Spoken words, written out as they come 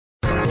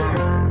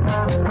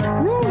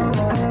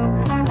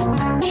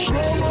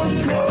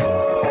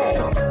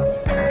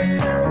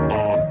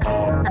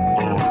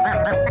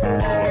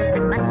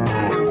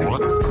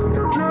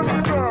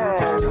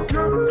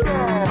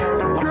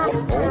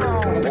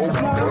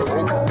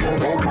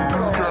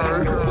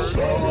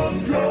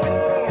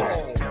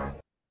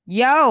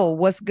Yo,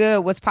 what's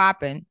good? What's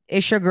poppin'?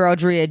 It's your girl,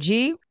 Drea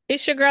G.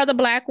 It's your girl, the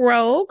Black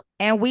Rogue.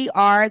 And we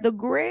are the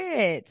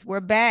Grits.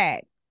 We're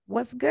back.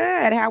 What's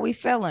good? How we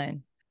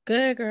feeling?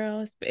 Good,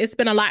 girl. It's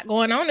been a lot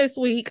going on this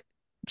week.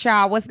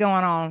 Child, what's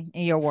going on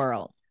in your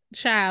world?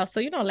 Child,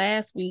 so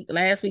last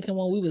weekend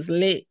when we was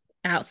lit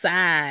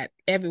outside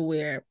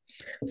everywhere.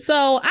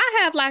 So I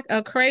have like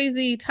a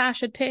crazy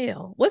Tasha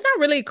tale. Well, it's not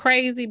really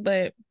crazy,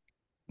 but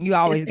you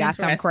always got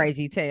some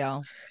crazy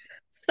tale.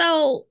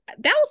 So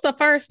that was the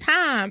first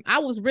time I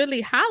was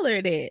really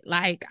hollered at.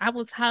 Like, I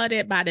was hollered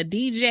at by the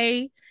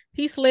DJ.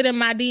 He slid in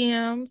my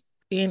DMs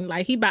and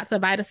like he about to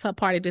invite us to a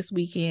party this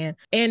weekend.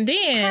 And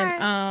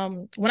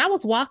then when I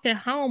was walking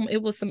home,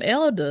 it was some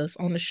elders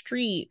on the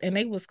street and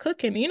they was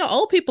cooking. You know,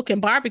 old people can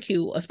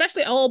barbecue,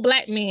 especially old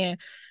Black men.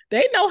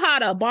 They know how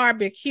to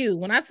barbecue.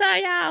 When I tell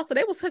y'all, so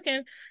they was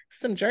cooking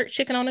some jerk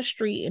chicken on the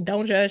street, and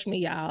don't judge me,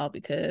 y'all,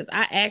 because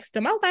I asked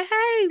them, I was like,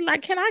 hey,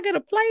 like, can I get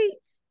a plate?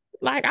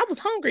 Like, I was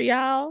hungry,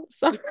 y'all.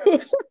 So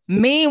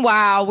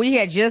meanwhile, we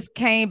had just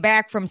came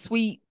back from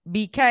Sweet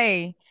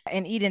BK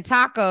and eating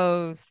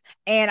tacos,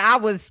 and I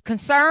was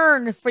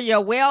concerned for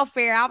your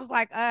welfare. I was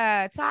like,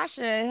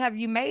 Tasha, have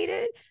you made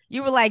it?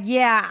 You were like,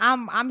 yeah,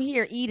 I'm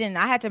here eating.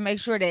 I had to make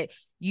sure that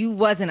you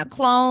wasn't a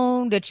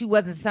clone, that you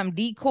wasn't some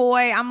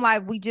decoy. I'm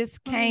like, we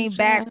just came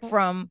back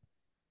from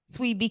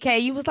Sweet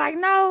BK. You was like,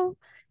 no,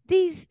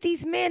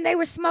 these men, they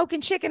were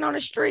smoking chicken on the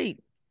street.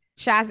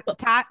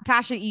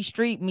 Tasha eats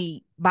street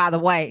meat, by the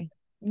way.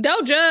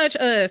 Don't judge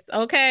us,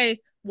 okay?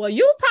 Well,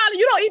 you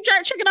don't eat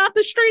jerk chicken off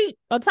the street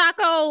or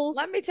tacos.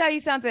 Let me tell you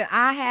something.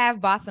 I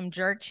have bought some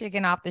jerk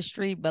chicken off the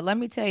street, but let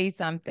me tell you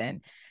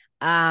something.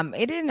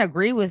 It didn't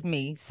agree with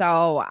me.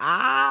 So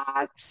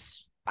I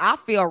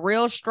feel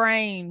real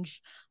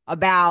strange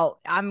about,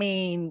 I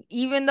mean,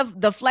 even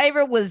the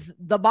flavor was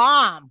the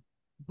bomb,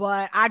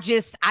 but I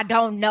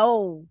don't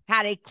know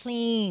how they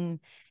clean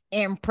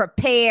and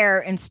prepare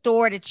and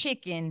store the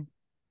chicken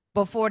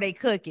before they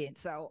cook it.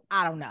 So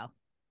I don't know.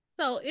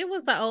 So it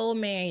was the old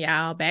man,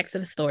 y'all. Back to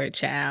the story,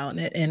 child.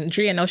 And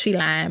Drea knows she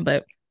lying,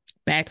 but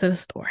back to the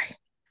story.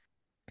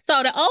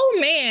 So the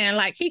old man,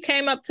 like, he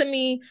came up to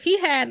me. He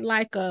had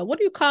like what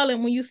do you call it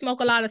when you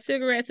smoke a lot of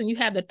cigarettes and you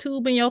have the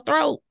tube in your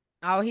throat?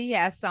 Oh, he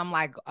has some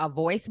like a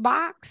voice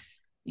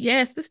box.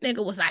 Yes, this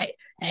nigga was like,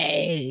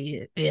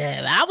 hey,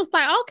 yeah. I was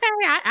like, okay.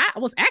 I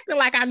was acting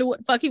like I knew what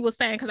the fuck he was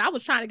saying because I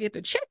was trying to get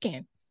the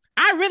chicken.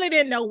 I really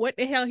didn't know what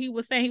the hell he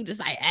was saying. He was just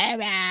like,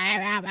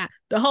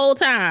 the whole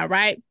time,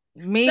 right?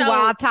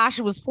 Meanwhile, Tasha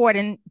was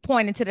pointing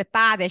to the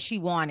thigh that she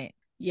wanted.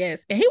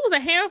 Yes, and he was a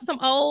handsome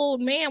old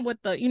man with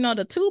the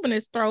tube in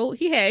his throat.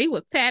 He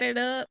was tatted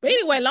up. But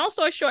anyway, long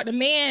story short, the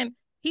man,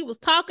 he was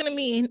talking to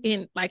me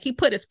and like he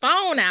put his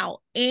phone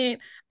out, and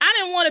I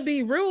didn't want to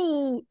be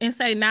rude and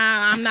say,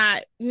 nah, I'm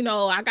not,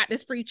 I got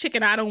this free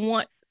chicken. I don't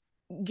want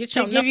get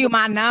your give you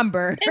my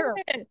number.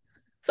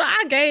 So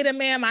I gave the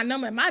man my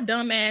number. My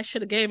dumb ass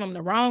should have gave him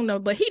the wrong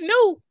number, but he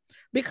knew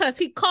because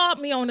he called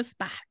me on the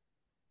spot,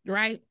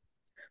 right?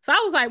 So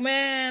I was like,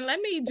 man,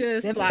 let me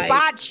just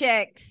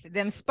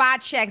them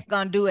spot checks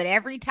gonna do it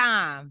every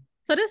time.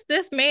 So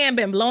this man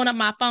been blowing up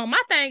my phone.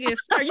 My thing is,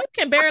 sir, you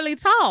can barely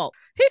talk.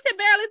 He can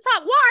barely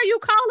talk. Why are you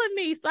calling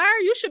me, sir?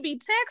 You should be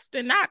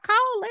texting, not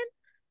calling.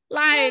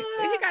 Like,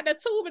 he got the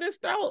tube in his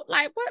throat.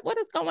 Like, what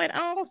is going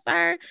on,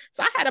 sir?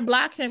 So I had to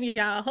block him,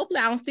 y'all. Hopefully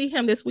I don't see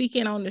him this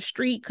weekend on the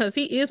street because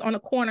he is on the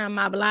corner of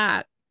my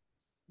block.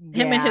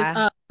 Yeah. Him and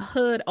his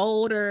hood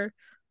elder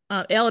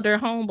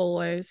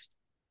homeboys.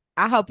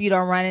 I hope you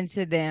don't run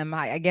into them.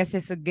 I guess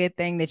it's a good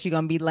thing that you're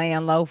going to be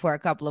laying low for a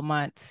couple of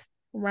months.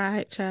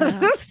 Right, child.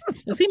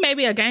 Because he may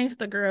be a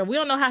gangster girl. We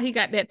don't know how he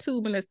got that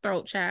tube in his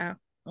throat, child.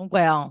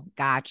 Well,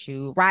 got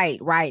you. Right.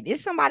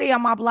 It's somebody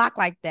on my block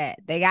like that.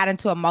 They got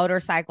into a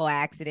motorcycle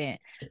accident.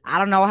 I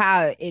don't know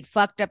how it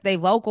fucked up their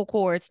vocal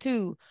cords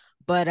too,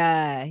 but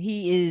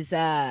he is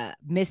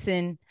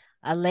missing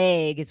a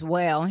leg as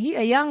well. He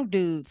a young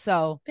dude,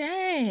 so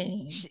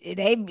dang.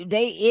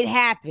 It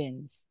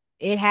happens.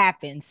 It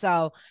happens.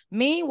 So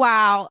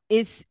meanwhile,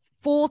 it's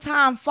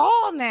full-time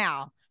fall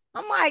now.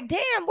 I'm like,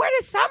 damn, where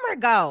did summer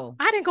go?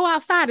 I didn't go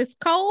outside. It's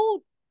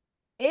cold.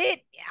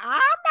 I'm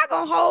not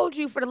gonna hold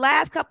you for the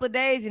last couple of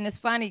days, and it's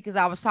funny because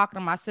I was talking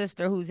to my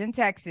sister who's in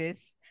Texas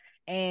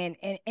and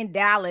in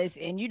Dallas,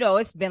 and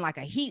it's been like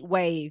a heat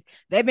wave.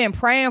 They've been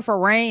praying for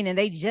rain, and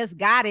they just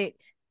got it.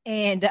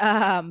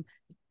 And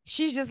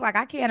she's just like,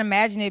 I can't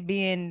imagine it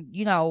being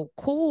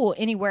cool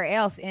anywhere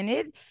else. And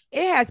it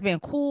has been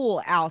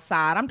cool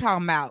outside. I'm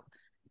talking about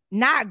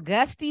not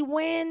gusty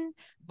wind,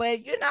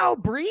 but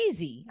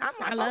breezy. I'm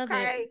like, I love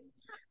okay,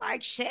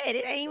 like shit,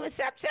 it ain't even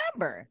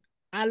September.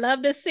 I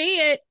love to see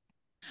it.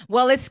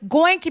 Well, it's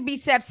going to be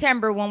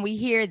September when we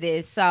hear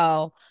this.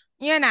 So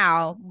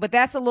but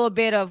that's a little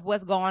bit of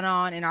what's going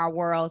on in our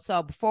world.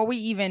 So before we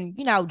even,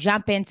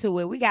 jump into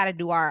it, we got to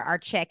do our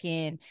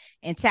check-in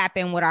and tap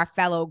in with our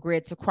fellow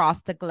grits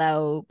across the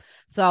globe.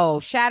 So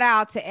shout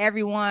out to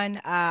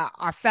everyone,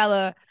 our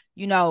fellow,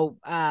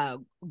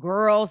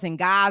 girls and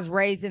guys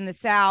raised in the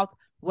South,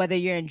 whether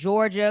you're in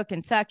Georgia,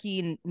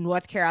 Kentucky,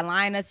 North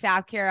Carolina,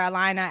 South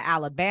Carolina,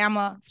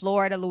 Alabama,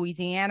 Florida,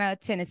 Louisiana,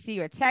 Tennessee,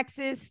 or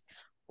Texas,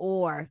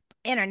 or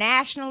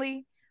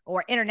internationally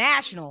or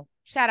international.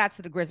 Shout out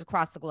to the Grizz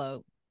across the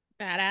globe.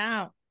 Shout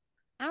out.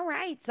 All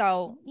right.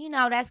 So,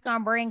 that's going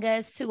to bring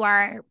us to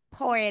our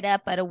pour it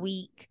up of the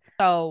week.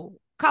 So,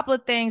 a couple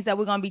of things that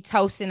we're going to be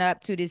toasting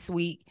up to this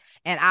week.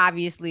 And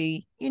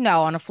obviously,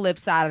 on the flip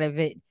side of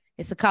it,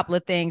 it's a couple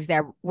of things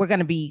that we're going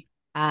to be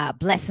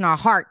blessing our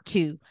heart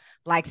to,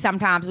 like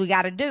sometimes we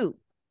got to do.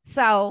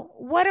 So,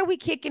 what are we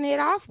kicking it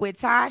off with,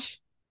 Tosh?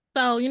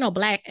 So,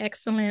 Black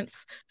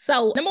excellence.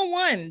 So, number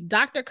one,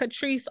 Dr.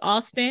 Catrice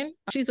Austin.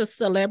 She's a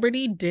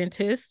celebrity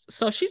dentist.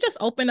 So, she just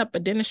opened up a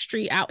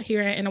dentistry out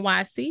here in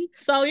NYC.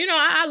 So,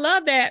 I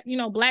love that,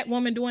 Black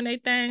woman doing their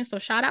thing. So,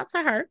 shout out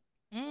to her.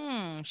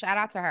 Shout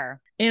out to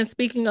her. And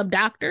speaking of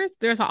doctors,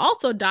 there's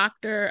also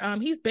doctor.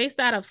 He's based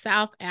out of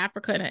South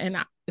Africa. And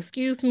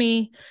excuse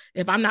me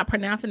if I'm not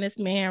pronouncing this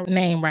man's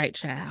name right,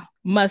 child.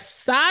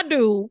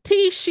 Masadu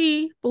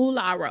Tishi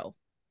Fularo.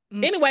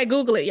 Anyway,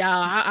 Google it, y'all.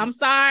 I'm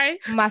sorry.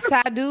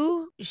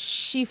 Masadu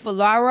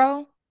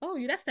Shifularo.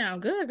 Oh, that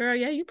sounds good, girl.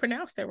 Yeah, you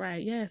pronounced it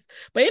right. Yes.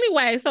 But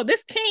anyway, so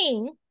this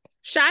king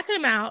shot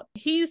him out.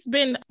 He's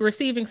been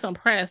receiving some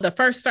press, the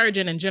first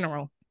surgeon in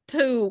general,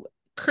 to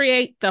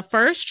create the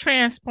first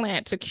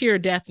transplant to cure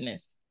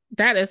deafness.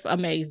 That is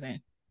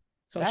amazing.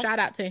 So shout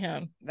out to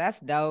him.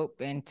 That's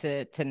dope. And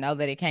to know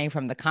that it came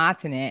from the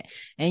continent.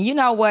 And you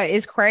know what?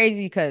 It's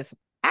crazy because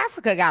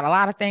Africa got a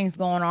lot of things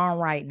going on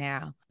right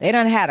now. They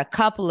done had a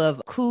couple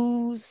of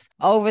coups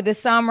over the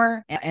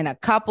summer in a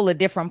couple of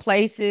different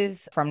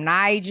places, from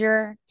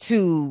Niger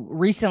to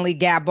recently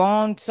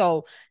Gabon.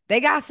 So they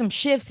got some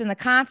shifts in the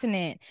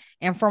continent.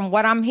 And from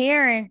what I'm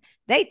hearing,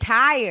 they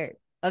tired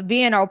of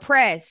being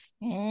oppressed.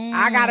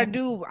 I gotta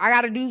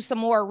do some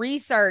more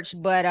research,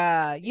 but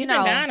you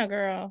know, Ghana,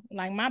 girl,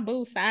 like my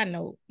boo. Side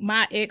note,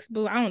 my ex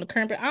boo. I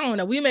don't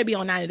know. We may be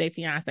on 90 Day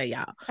Fiance,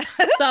 y'all.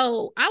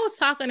 So I was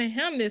talking to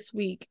him this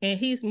week, and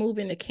he's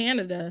moving to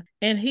Canada,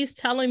 and he's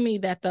telling me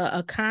that the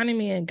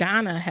economy in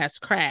Ghana has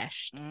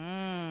crashed.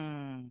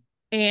 And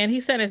he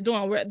said it's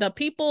doing the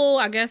people.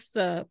 I guess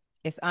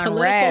it's unrest.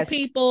 Political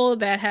people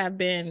that have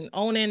been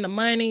owning the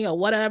money or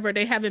whatever.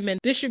 They haven't been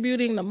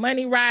distributing the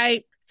money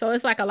right. So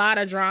it's like a lot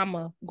of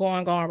drama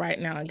going on right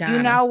now in Ghana.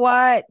 You know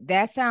what?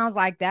 That sounds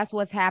like that's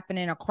what's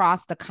happening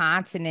across the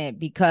continent,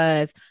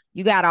 because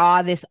you got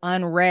all this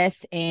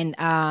unrest, and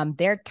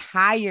they're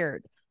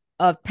tired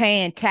of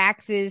paying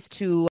taxes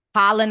to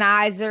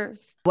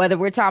colonizers, whether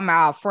we're talking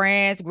about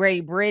France,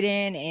 Great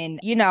Britain, and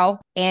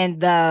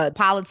the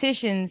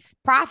politicians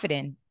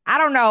profiting. I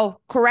don't know.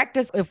 Correct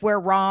us if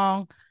we're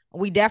wrong.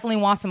 We definitely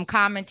want some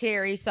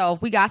commentary. So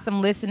if we got some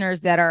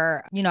listeners that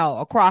are,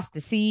 across the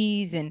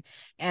seas and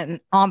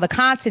on the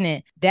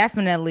continent,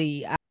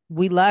 definitely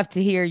we love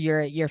to hear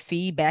your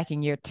feedback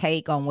and your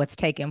take on what's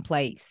taking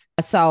place.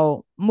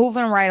 So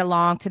moving right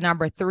along to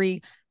number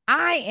 3,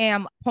 I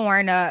am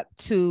pouring up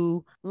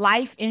to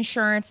Life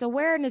Insurance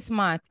Awareness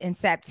Month in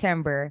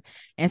September.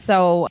 And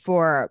so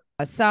for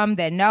some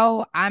that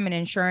know, I'm an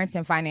insurance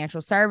and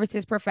financial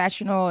services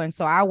professional. And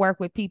so I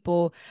work with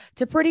people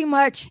to pretty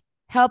much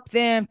help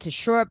them to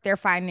shore up their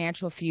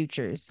financial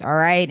futures, all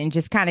right? And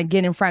just kind of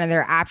get in front of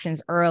their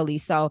options early.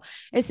 So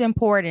it's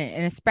important.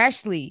 And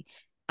especially,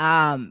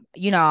 I'm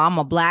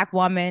a Black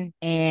woman,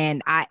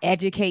 and I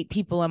educate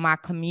people in my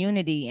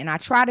community, and I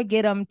try to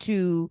get them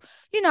to,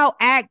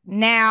 act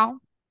now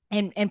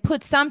and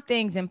put some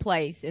things in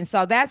place. And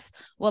so that's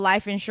what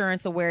Life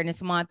Insurance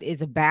Awareness Month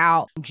is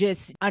about,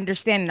 just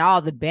understanding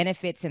all the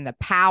benefits and the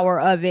power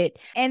of it,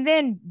 and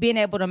then being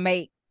able to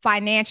make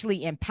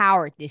financially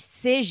empowered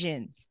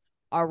decisions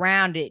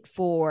around it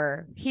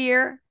for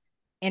here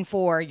and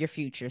for your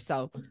future.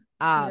 So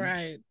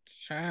right,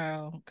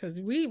 child, because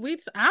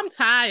I'm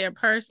tired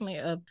personally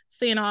of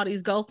seeing all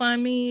these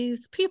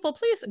GoFundMes. People,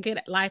 please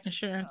get life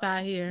insurance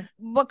out here,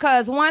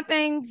 because one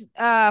thing's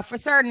for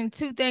certain,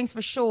 two things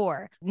for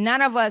sure: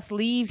 none of us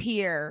leave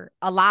here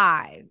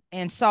alive.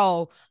 And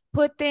so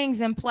put things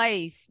in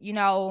place.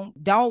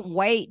 Don't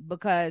wait,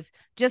 because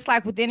just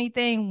like with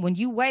anything, when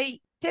you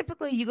wait,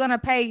 typically you're gonna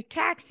pay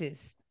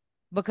taxes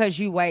because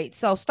you wait.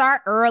 So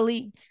start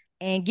early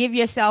and give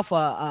yourself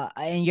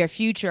in your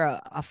future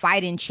a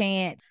fighting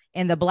chance.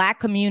 In the Black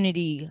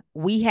community,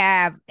 we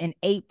have an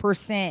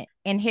 8%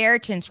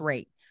 inheritance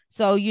rate.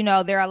 So,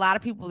 there are a lot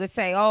of people that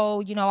say,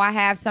 oh, I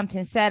have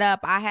something set up.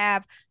 I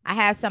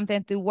have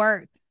something through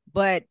work,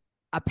 but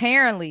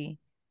apparently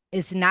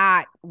it's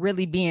not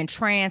really being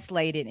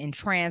translated and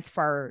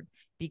transferred,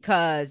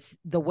 because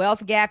the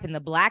wealth gap in the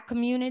Black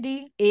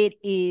community, it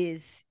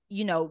is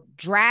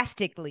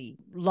drastically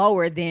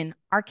lower than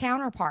our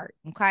counterpart.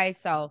 Okay.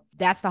 So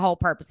that's the whole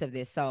purpose of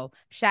this. So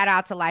shout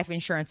out to Life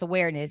Insurance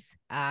Awareness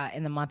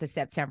in the month of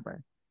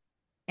September.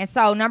 And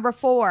so number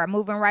 4,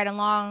 moving right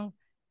along,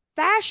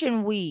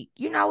 Fashion Week.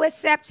 It's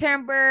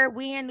September.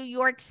 We in New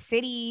York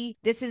City.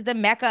 This is the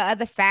mecca of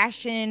the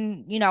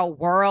fashion,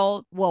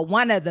 world. Well,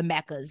 one of the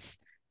meccas,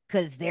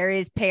 because there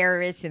is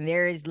Paris and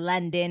there is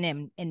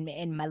London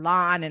and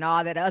Milan and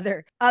all that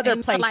other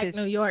Ain't places. Like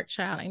New York,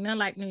 child. Ain't nothing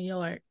like New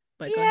York.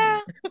 But yeah,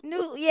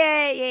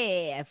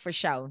 yeah, for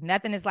sure.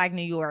 Nothing is like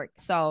New York.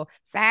 So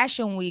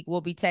Fashion Week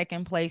will be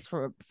taking place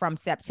from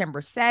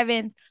September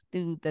 7th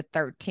through the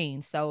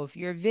 13th. So if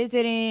you're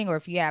visiting or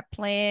if you have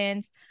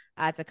plans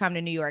to come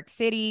to New York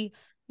City,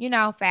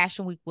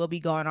 Fashion Week will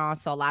be going on.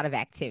 So a lot of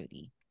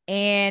activity.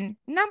 And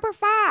number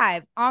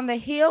 5, on the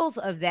heels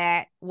of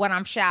that, what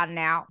I'm shouting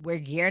out, we're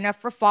gearing up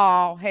for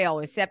fall. Hell,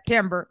 it's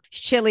September. It's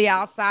chilly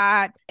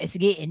outside. It's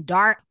getting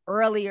dark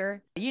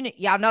earlier.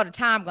 Y'all know the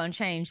time gonna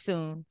change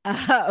soon,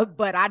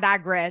 but I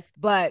digress.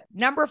 But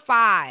number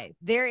 5,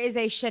 there is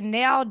a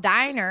Chanel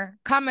diner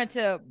coming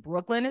to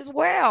Brooklyn as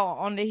well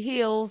on the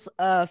heels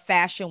of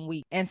Fashion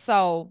Week. And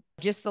so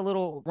just a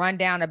little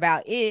rundown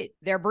about it.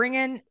 They're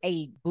bringing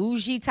a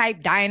bougie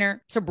type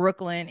diner to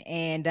Brooklyn.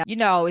 And,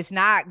 it's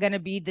not going to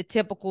be the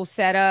typical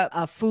setup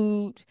of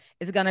food.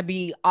 It's going to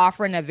be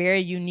offering a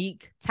very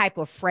unique type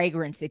of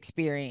fragrance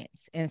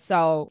experience. And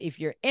so if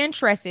you're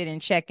interested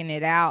in checking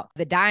it out,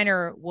 the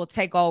diner will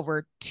take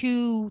over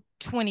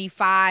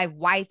 225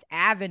 Wythe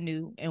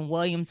Avenue in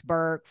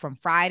Williamsburg from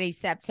Friday,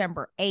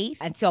 September 8th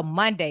until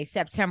Monday,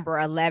 September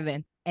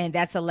 11th. And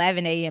that's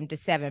 11 a.m. to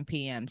 7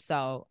 p.m.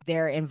 So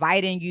they're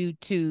inviting you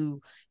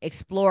to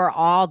explore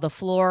all the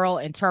floral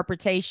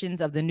interpretations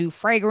of the new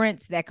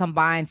fragrance that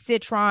combines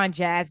citron,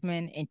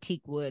 jasmine, and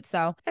teak wood.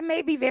 So it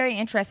may be very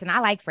interesting. I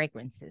like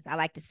fragrances. I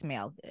like to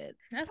smell good.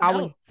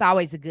 It's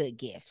always a good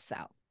gift. So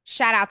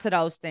shout out to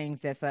those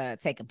things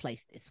that's taking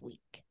place this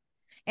week.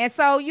 And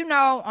so,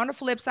 on the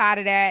flip side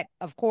of that,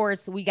 of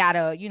course, we got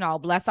to,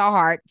 bless our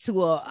heart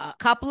to a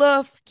couple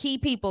of key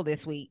people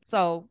this week.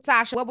 So,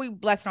 Tasha, what we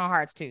blessing our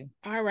hearts to?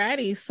 All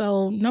righty.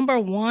 So, number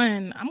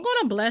 1, I'm going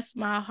to bless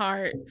my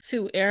heart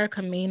to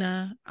Erica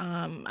Mena.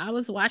 I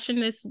was watching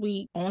this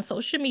week on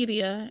social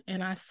media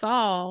and I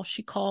saw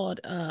she called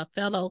a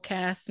fellow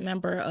cast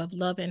member of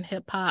Love and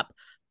Hip Hop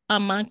a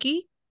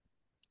monkey.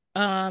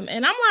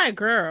 And I'm like,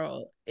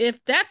 girl, if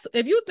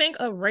you think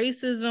of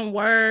racism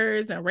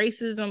words and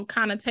racism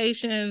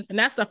connotations, and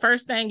that's the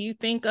first thing you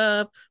think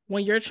of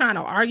when you're trying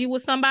to argue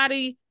with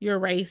somebody, you're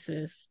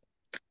racist.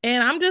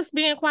 And I'm just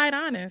being quite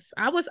honest.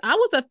 I was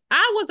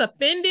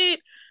offended.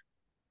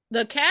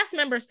 The cast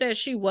member said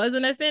she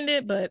wasn't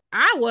offended, but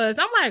I'm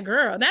like,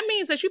 girl, that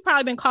means that you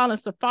probably been calling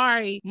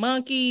Safari,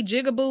 monkey,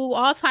 jigaboo,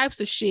 all types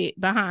of shit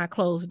behind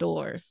closed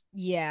doors.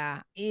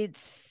 Yeah,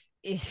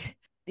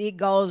 it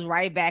goes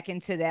right back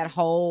into that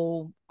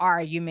whole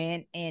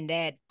argument and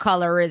that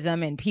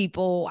colorism and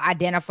people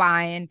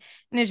identifying.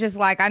 And it's just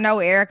like, I know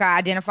Erica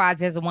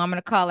identifies as a woman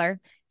of color.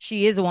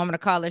 She is a woman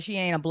of color. She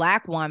ain't a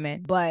Black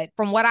woman. But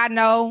from what I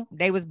know,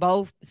 they was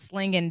both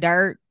slinging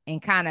dirt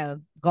and kind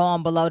of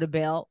going below the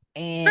belt.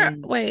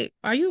 And wait,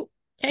 are you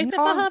caping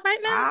for her right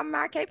now? I'm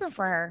not caping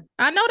for her.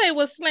 I know they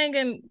was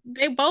slinging.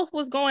 They both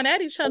was going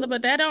at each other,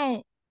 but that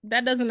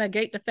doesn't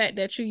negate the fact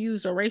that you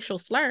use a racial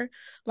slur.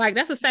 Like,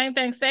 that's the same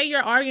thing. Say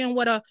you're arguing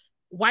with a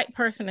white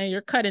person and you're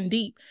cutting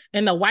deep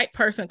and the white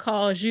person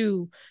calls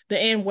you the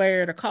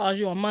N-word or calls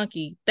you a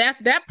monkey.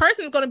 That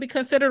person is going to be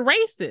considered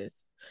racist.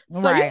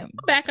 So right. You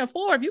go back and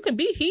forth. You can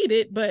be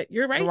heated, but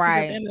you're racist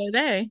at the end of the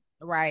day.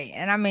 Right.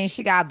 And I mean,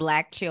 she got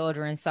Black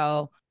children.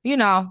 So,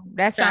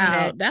 that's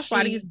something that's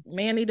why these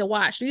men need to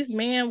watch. These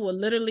men will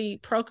literally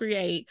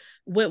procreate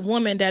with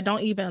women that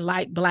don't even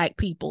like Black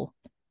people.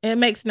 It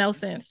makes no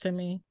sense to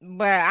me.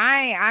 But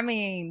I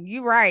mean,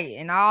 you're right.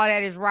 And all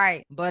that is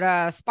right.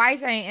 But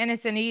Spice ain't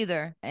innocent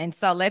either. And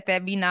so let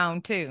that be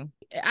known too.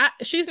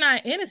 She's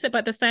not innocent, but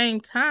at the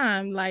same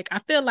time, like, I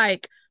feel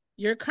like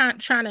you're trying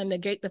to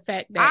negate the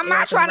fact that I'm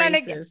not trying to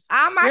negate.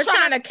 I'm not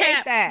trying to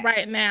cap that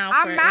right now.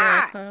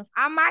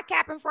 I'm not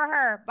capping for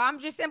her, but I'm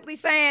just simply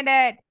saying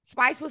that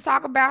Spice was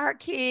talking about her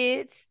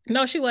kids.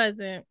 No, she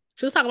wasn't.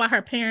 She was talking about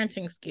her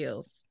parenting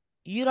skills.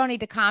 You don't need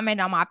to comment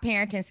on my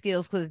parenting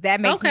skills because that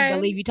makes me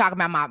believe you talking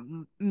about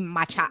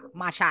my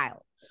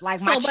child.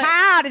 Like, my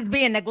child is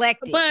being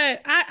neglected.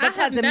 But I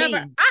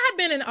have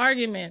been in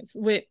arguments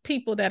with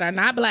people that are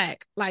not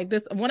Black. Like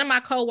this, one of my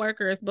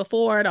coworkers,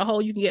 before the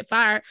whole you can get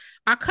fired,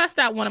 I cussed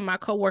out one of my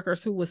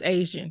coworkers who was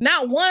Asian.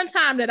 Not one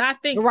time that I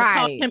think to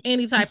call him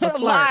any type of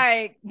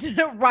slur.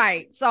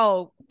 Right.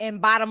 So,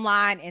 and bottom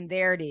line, and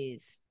there it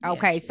is.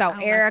 Okay, so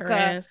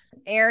Erica,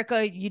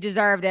 you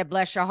deserve that.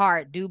 Bless your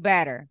heart. Do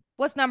better.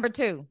 What's number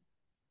 2?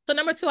 So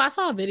number 2, I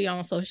saw a video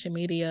on social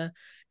media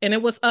and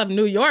it was of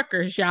New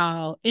Yorkers,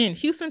 y'all, in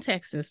Houston,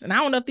 Texas. And I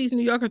don't know if these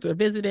New Yorkers are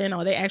visiting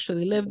or they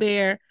actually live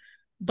there,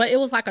 but it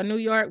was like a New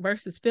York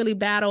versus Philly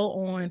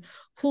battle on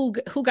who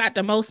got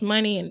the most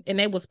money. And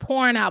they was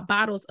pouring out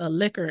bottles of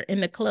liquor in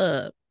the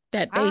club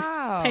that they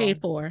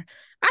paid for.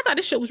 I thought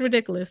this shit was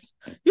ridiculous.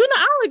 You know,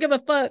 I don't give a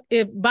fuck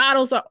if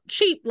bottles are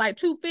cheap, like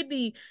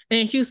 $2.50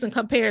 in Houston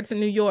compared to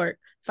New York,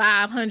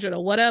 500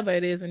 or whatever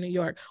it is in New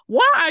York.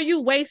 Why are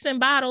you wasting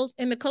bottles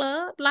in the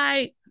club?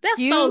 Like, that's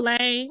so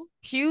lame.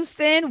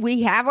 Houston,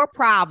 we have a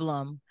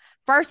problem.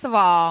 First of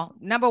all,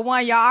 number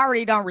one, y'all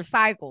already don't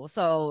recycle,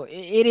 so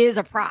it is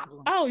a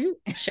problem. Oh, you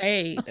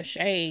shade.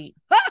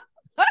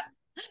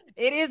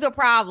 It is a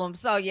problem.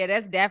 So yeah,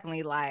 that's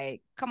definitely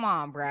like, come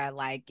on, bruh.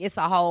 Like, it's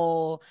a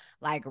whole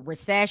like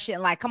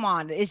recession. Like, come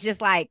on. It's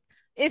just like,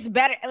 it's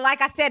better.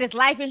 Like I said, it's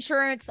Life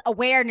Insurance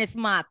Awareness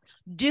Month.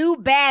 Do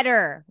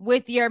better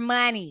with your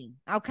money.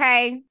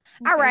 Okay.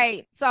 All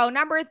right. So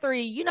number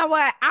 3, you know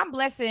what? I'm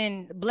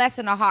blessing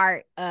the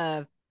heart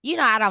of,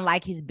 I don't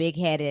like his big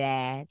headed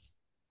ass.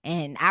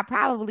 And I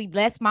probably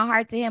blessed my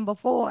heart to him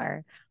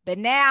before, but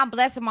now I'm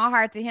blessing my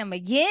heart to him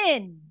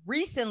again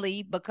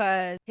recently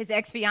because his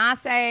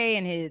ex-fiance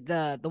and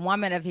the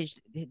woman of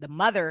the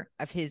mother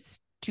of his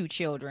 2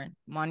 children,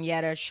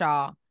 Monietta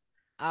Shaw,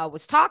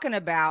 was talking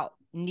about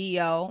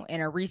Neo in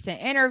a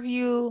recent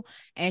interview.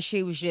 And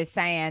she was just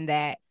saying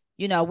that,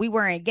 we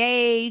were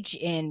engaged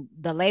and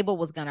the label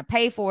was going to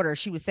pay for it, or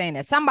she was saying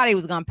that somebody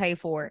was going to pay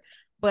for it.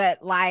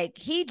 But like,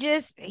 he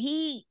just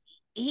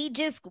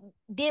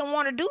didn't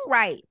want to do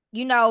right.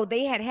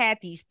 They had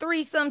these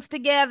threesomes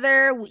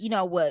together,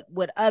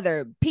 with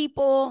other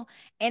people,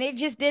 and it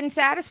just didn't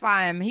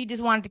satisfy him. He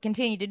just wanted to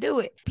continue to do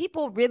it.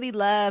 People really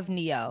love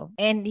Neo,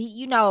 and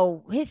he,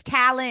 his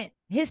talent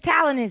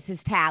is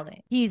his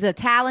talent. He's a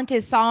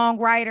talented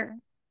songwriter.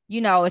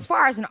 As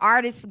far as an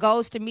artist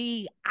goes, to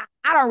me,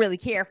 I don't really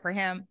care for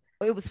him.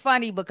 It was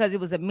funny because it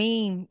was a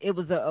meme. It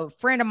was a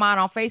friend of mine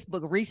on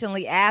Facebook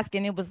recently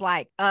asking, it was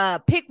like,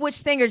 pick which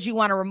singers you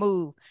want to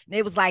remove. And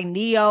it was like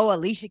Neo,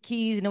 Alicia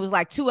Keys, and it was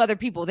like 2 other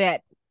people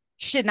that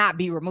should not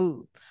be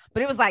removed.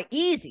 But it was like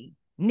easy,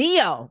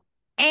 Neo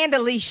and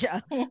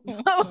Alicia.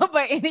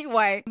 But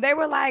anyway, they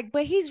were like,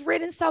 but he's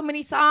written so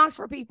many songs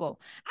for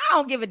people. I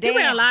don't give a damn. He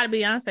wrote a lot of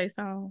Beyonce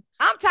songs.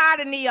 I'm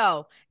tired of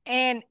Neo.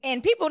 And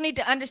people need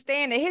to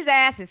understand that his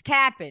ass is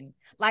capping.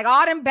 Like,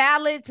 all them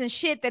ballads and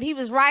shit that he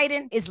was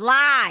writing is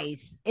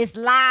lies. It's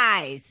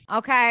lies.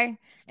 Okay.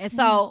 And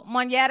so,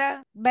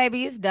 Monietta,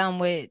 baby, it's done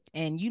with.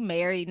 And you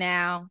married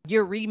now.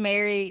 You're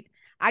remarried.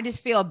 I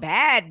just feel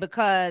bad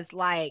because,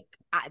 like,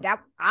 that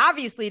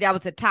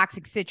was a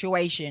toxic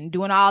situation,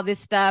 doing all this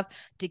stuff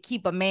to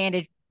keep a man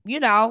that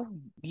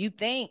you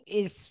think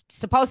is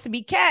supposed to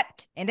be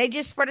kept, and they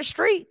just for the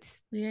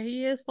streets. Yeah,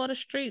 he is for the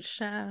streets,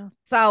 child.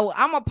 So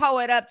I'm gonna pull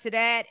it up to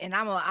that, and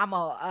I'm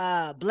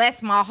gonna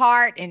bless my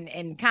heart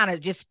and kind of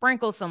just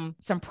sprinkle some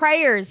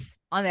prayers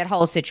on that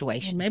whole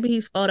situation. Well, maybe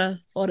he's for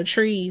the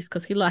trees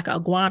because he like a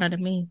iguana to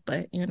me,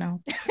 but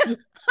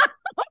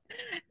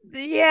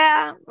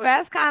yeah,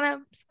 that's kind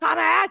of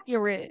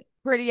accurate.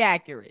 Pretty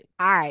accurate.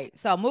 All right.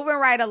 So moving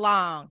right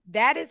along,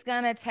 that is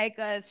going to take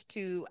us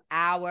to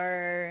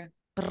our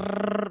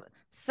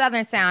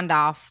Southern Sound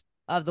Off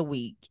of the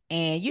week.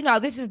 And,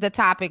 this is the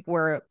topic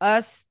where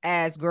us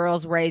as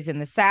girls raised in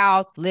the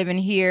South, living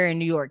here in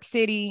New York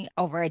City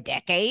over a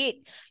decade,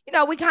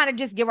 we kind of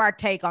just give our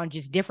take on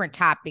just different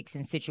topics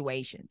and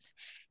situations.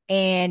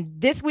 And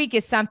this week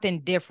is something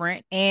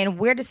different. And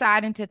we're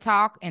deciding to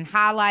talk and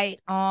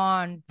highlight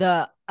on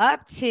the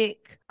uptick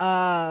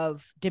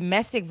of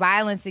domestic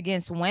violence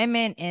against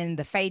women and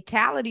the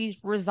fatalities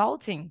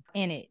resulting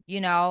in it,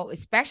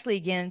 especially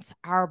against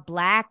our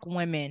Black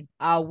women,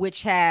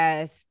 which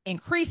has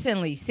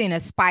increasingly seen a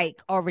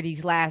spike over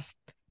these last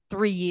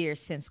 3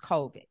 years since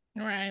COVID.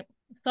 Right.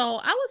 So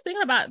I was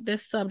thinking about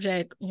this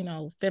subject,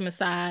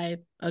 femicide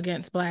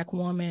against Black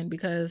women,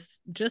 because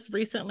just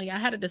recently I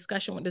had a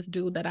discussion with this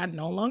dude that I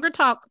no longer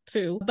talk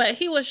to, but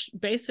he was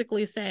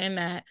basically saying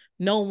that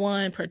no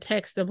one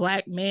protects the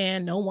Black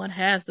man, no one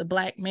has the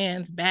Black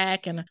man's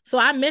back. And so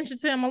I mentioned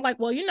to him, I'm like,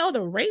 well,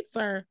 the rates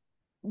are,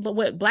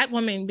 with Black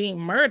women being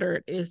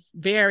murdered is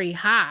very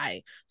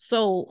high.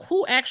 So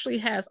who actually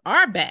has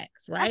our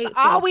backs, right? That's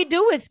all we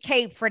do is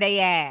cape for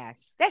their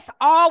ass. That's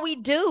all we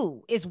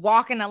do is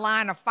walk in the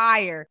line of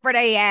fire for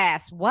their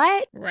ass.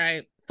 What?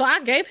 Right. So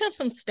I gave him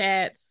some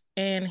stats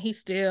and he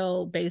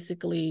still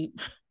basically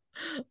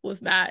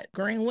was not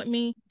agreeing with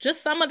me.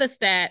 Just some of the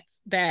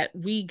stats that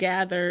we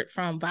gathered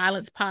from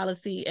Violence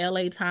Policy,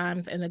 LA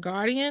Times, and The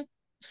Guardian.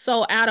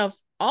 So out of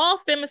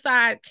all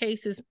femicide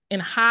cases in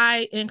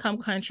high income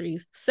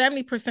countries,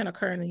 70%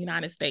 occur in the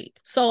United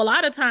States. So a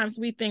lot of times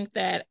we think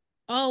that,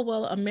 oh,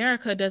 well,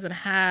 America doesn't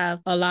have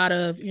a lot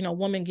of,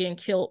 women getting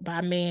killed by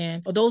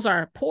men. Well, those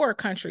are poor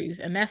countries,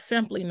 and that's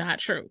simply not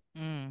true.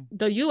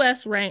 The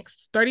U.S.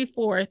 ranks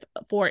 34th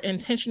for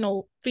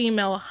intentional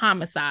female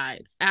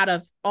homicides out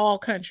of all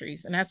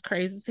countries, and that's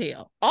crazy as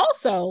hell.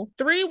 Also,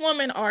 3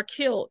 women are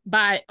killed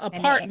by a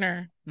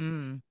partner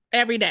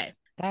every day.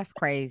 That's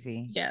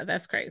crazy. Yeah,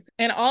 that's crazy.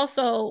 And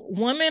also,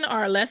 women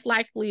are less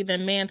likely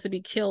than men to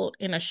be killed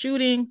in a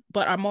shooting,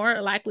 but are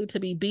more likely to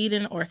be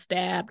beaten or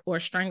stabbed or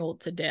strangled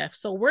to death.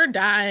 So we're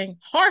dying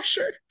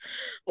harsher.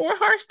 We're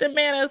harsh than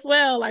men as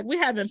well. Like,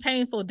 we're having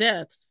painful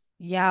deaths.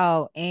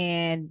 Yo,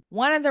 and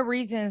one of the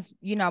reasons,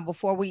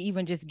 before we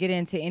even just get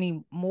into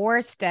any more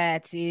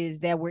stats is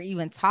that we're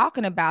even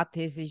talking about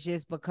this is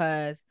just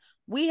because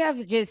we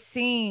have just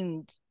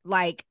seen,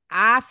 like,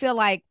 I feel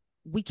like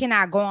we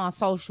cannot go on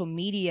social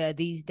media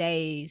these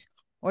days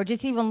or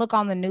just even look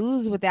on the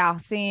news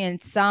without seeing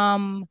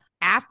some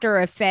after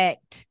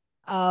effect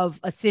of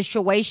a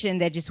situation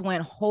that just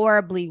went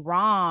horribly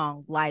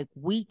wrong, like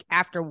week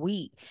after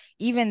week.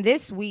 Even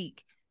this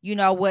week,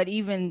 what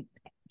even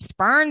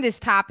spurned this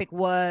topic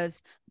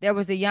was there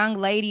was a young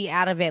lady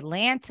out of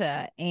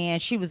Atlanta,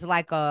 and she was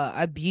like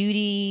a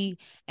beauty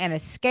and a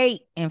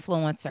skate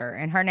influencer,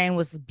 and her name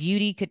was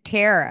Beauty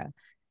Katera.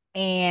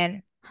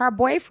 And her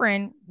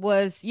boyfriend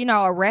was,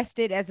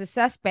 arrested as a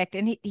suspect,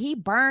 and he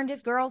burned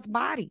this girl's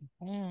body.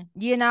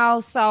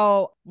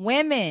 So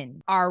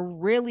women are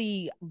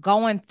really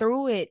going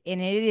through it, and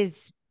it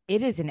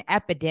is an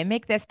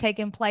epidemic that's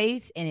taking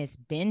place, and it's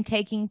been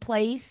taking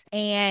place.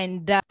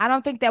 And I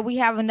don't think that we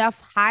have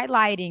enough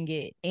highlighting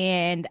it.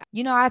 And,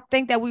 I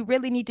think that we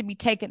really need to be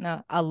taking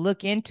a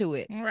look into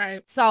it.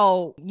 Right.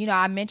 So,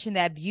 I mentioned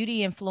that beauty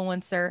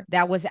influencer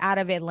that was out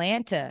of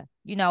Atlanta,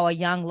 a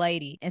young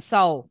lady. And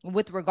so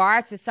with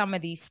regards to some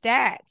of these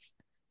stats,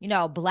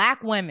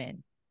 Black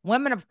women,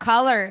 women of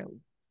color,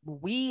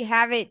 we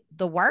have it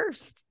the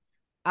worst.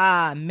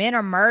 Men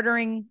are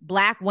murdering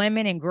Black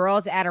women and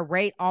girls at a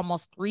rate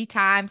almost 3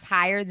 times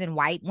higher than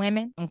white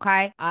women.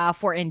 Okay.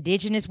 For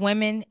Indigenous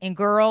women and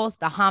girls,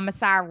 the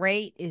homicide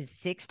rate is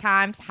 6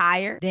 times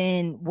higher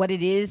than what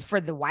it is for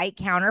the white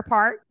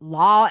counterpart.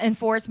 Law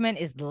enforcement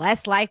is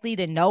less likely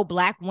to know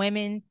Black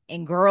women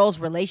and girls'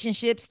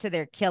 relationships to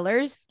their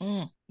killers.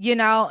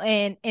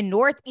 And in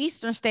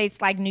northeastern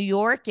states like New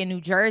York and New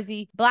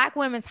Jersey, Black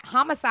women's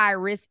homicide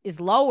risk is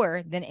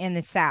lower than in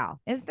the South.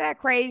 Isn't that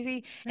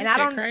crazy?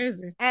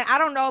 Crazy. And I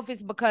don't know if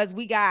it's because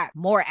we got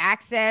more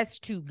access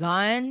to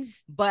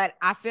guns, but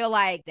I feel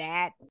like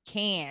that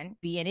can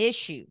be an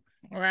issue.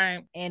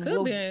 Right. And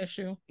could be an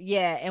issue.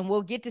 Yeah. And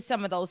we'll get to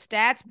some of those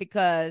stats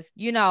because,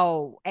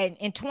 and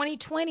in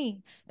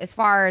 2020, as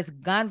far as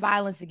gun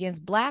violence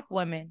against Black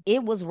women,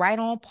 it was right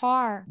on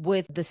par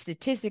with the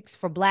statistics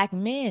for Black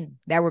men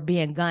that were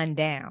being gunned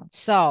down.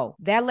 So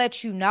that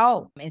lets you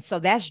know. And so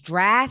that's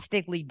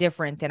drastically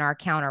different than our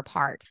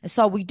counterparts. And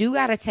so we do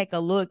got to take a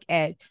look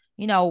at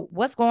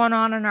what's going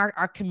on in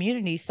our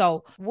community.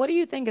 So what do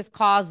you think has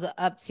caused the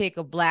uptick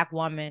of Black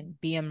women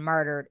being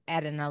murdered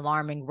at an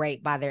alarming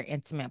rate by their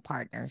intimate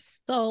partners?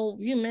 So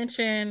you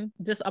mentioned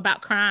just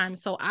about crime.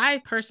 So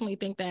I personally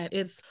think that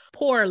it's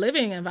poor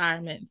living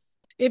environments.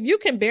 If you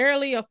can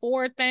barely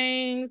afford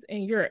things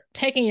and you're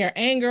taking your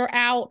anger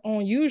out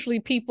on usually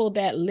people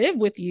that live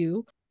with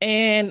you,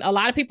 and a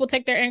lot of people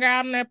take their anger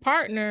out on their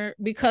partner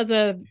because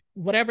of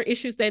whatever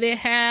issues that they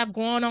have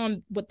going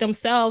on with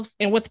themselves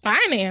and with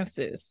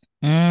finances.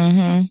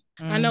 I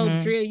know,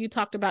 Drea, you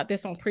talked about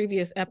this on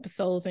previous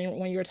episodes, and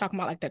when you were talking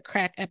about like the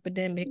crack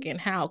epidemic and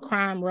how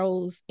crime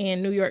rose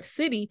in New York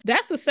City.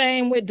 That's the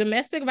same with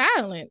domestic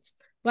violence.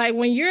 Like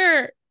when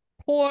you're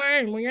poor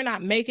and when you're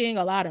not making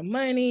a lot of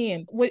money,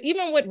 and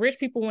even with rich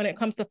people, when it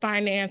comes to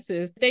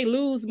finances, they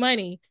lose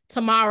money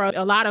tomorrow.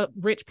 A lot of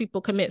rich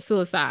people commit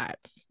suicide.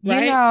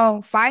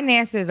 Right?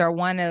 Finances are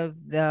one of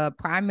the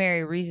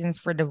primary reasons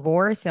for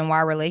divorce and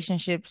why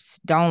relationships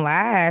don't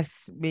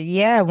last. But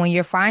yeah, when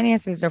your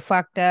finances are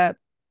fucked up,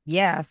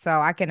 yeah,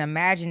 so I can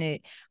imagine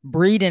it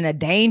breeding a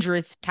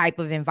dangerous type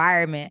of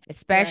environment,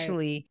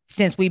 especially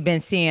since we've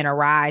been seeing a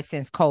rise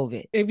since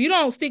COVID. If you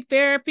don't seek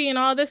therapy and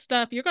all this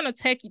stuff, you're going to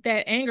take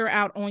that anger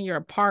out on your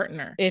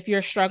partner if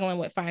you're struggling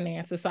with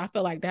finances. So I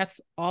feel like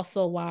that's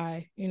also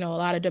why, a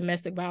lot of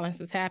domestic violence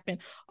has happened.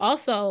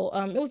 Also,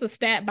 it was a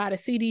stat by the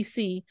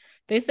CDC.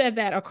 They said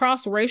that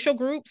across racial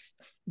groups,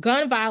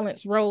 gun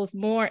violence rose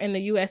more in the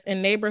U.S.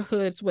 in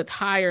neighborhoods with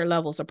higher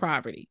levels of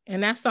poverty.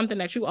 And that's something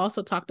that you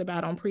also talked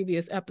about on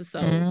previous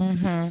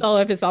episodes. So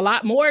if it's a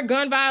lot more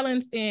gun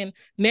violence in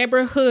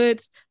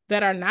neighborhoods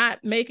that are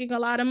not making a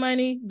lot of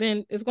money,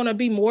 then it's going to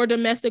be more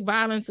domestic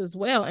violence as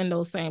well in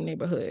those same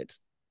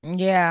neighborhoods.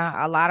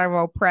 Yeah, a lot of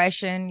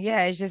oppression.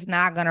 Yeah, it's just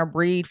not going to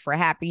breed for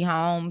happy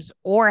homes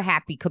or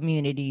happy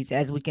communities,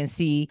 as we can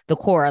see the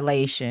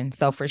correlation.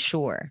 So for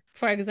sure.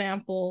 For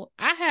example,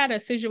 I had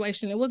a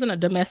situation, it wasn't a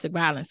domestic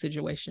violence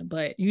situation,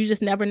 but you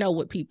just never know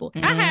with people.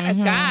 I had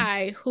a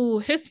guy who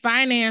his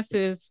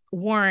finances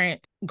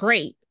weren't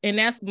great. And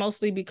that's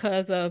mostly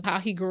because of how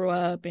he grew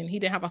up, and he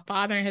didn't have a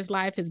father in his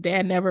life. His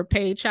dad never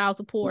paid child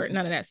support,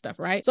 none of that stuff,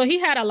 right? So he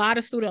had a lot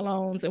of student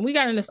loans, and we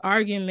got in this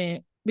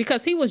argument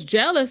because he was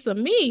jealous of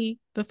me,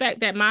 the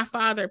fact that my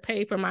father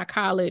paid for my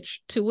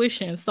college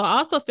tuition. So I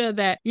also feel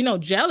that,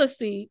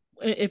 jealousy,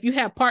 if you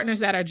have partners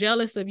that are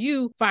jealous of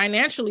you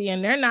financially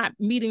and they're not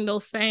meeting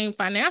those same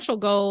financial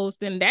goals,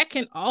 then that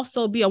can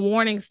also be a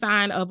warning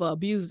sign of an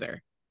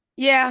abuser.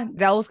 Yeah,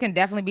 those can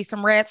definitely be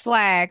some red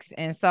flags.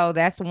 And so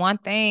that's one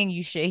thing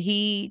you should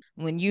heed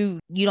when you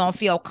don't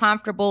feel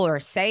comfortable or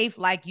safe.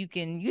 Like you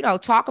can,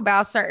 talk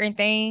about certain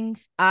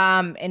things,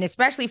 and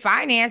especially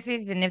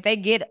finances. And if they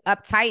get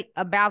uptight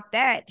about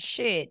that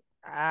shit,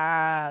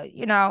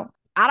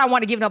 I don't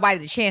want to give nobody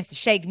the chance to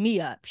shake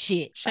me up.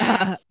 Shit.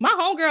 My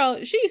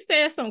homegirl, she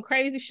said some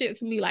crazy shit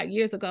to me like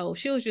years ago.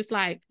 She was just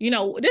like, you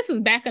know, this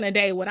is back in the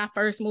day when I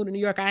first moved to New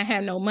York. I didn't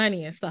have no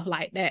money and stuff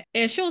like that.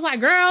 And she was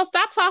like, girl,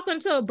 stop talking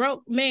to a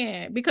broke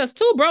man, because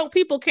two broke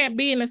people can't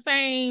be in the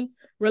same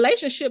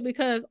relationship,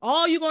 because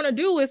all you're going to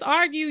do is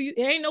argue.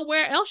 There ain't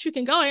nowhere else you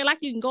can go. It ain't like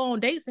you can go on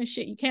dates and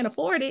shit. You can't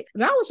afford it.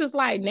 And I was just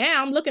like,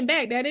 now I'm looking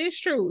back, that is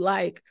true.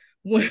 Like,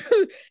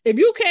 if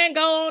you can't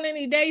go on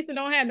any dates and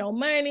don't have no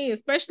money,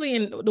 especially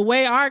in the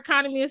way our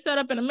economy is set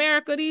up in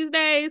America these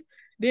days,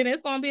 then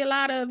it's going to be a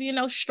lot of, you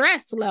know,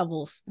 stress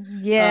levels.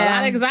 Yeah. A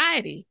lot of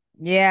anxiety.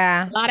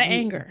 Yeah. A lot of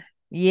anger.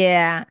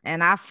 Yeah.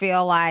 And I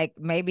feel like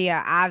maybe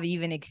I've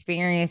even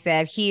experienced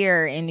that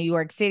here in New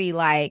York City.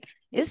 Like,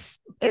 it's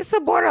a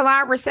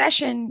borderline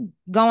recession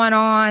going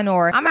on,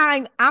 or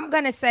I'm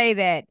going to say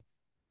that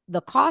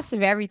the cost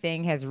of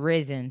everything has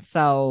risen.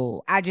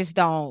 So I just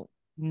don't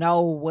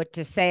know what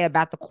to say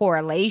about the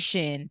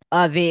correlation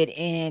of it.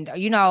 And,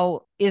 you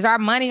know, is our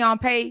money on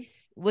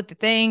pace with the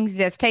things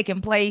that's taking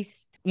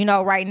place, you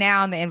know, right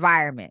now in the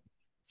environment?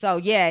 So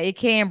yeah, it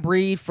can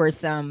breed for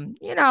some,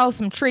 you know,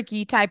 some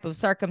tricky type of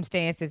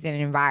circumstances and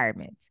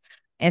environments.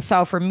 And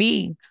so for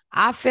me,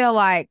 I feel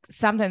like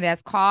something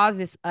that's caused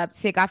this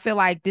uptick, I feel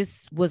like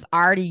this was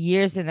already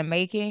years in the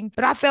making,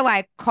 but I feel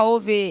like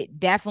COVID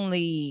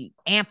definitely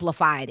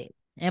amplified it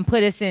and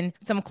put us in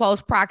some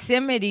close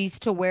proximities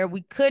to where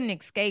we couldn't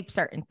escape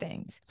certain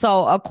things.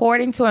 So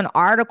according to an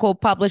article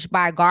published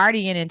by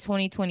Guardian in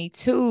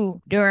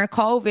 2022, during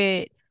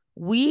COVID,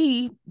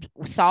 we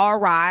saw a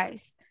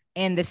rise.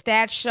 And the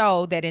stats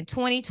show that in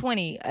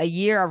 2020, a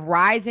year of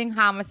rising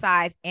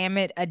homicides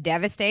amid a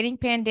devastating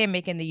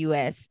pandemic in the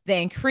U.S., the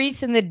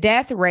increase in the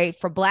death rate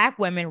for Black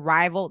women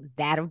rivaled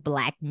that of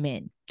Black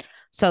men.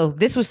 So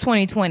this was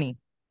 2020.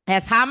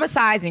 As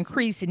homicides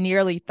increased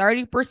nearly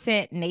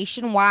 30%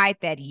 nationwide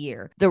that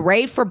year, the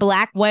rate for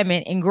Black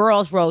women and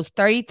girls rose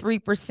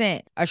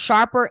 33%, a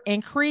sharper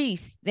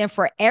increase than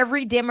for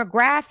every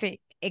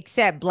demographic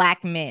except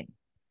Black men,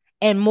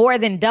 and more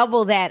than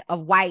double that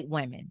of white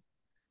women.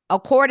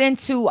 According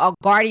to a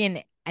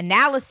Guardian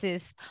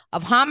analysis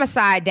of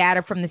homicide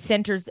data from the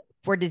Centers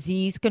for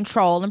Disease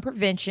Control and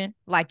Prevention,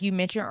 like you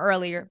mentioned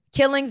earlier,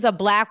 killings of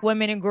Black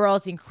women and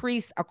girls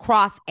increased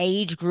across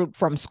age group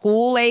from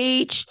school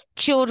age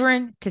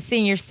children to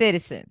senior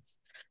citizens.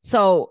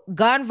 So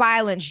gun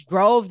violence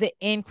drove the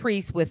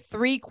increase, with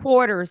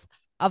 3/4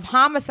 of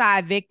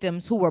homicide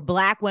victims who were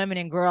Black women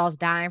and girls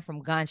dying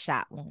from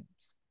gunshot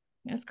wounds.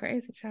 That's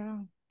crazy,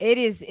 child.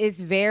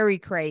 It's very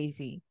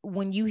crazy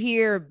when you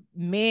hear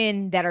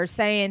men that are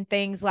saying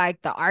things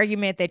like the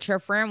argument that your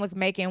friend was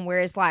making, where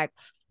it's like,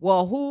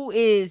 well, who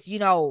is, you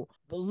know,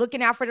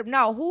 looking out for them?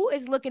 No, who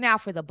is looking out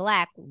for the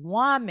Black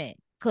woman?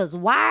 Because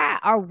why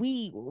are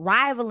we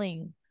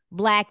rivaling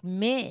Black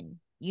men?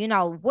 You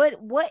know, what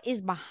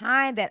is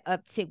behind that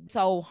uptick?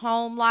 So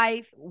home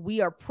life, we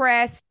are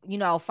pressed, you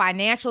know,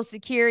 financial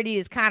security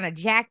is kind of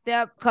jacked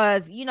up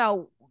because, you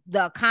know,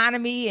 the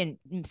economy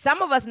and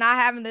some of us not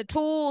having the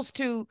tools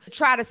to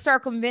try to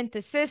circumvent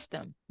the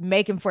system,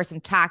 making for some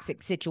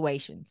toxic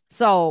situations.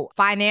 So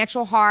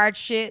financial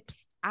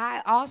hardships.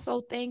 I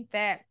also think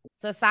that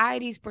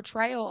society's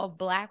portrayal of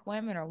Black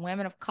women or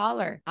women of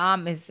color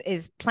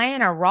is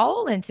playing a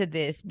role into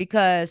this,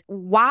 because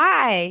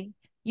why,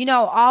 you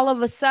know, all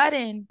of a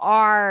sudden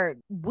are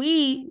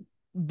we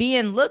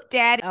being looked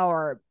at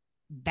or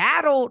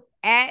battled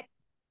at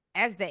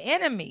as the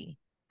enemy?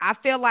 I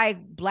feel like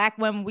Black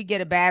women, we get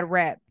a bad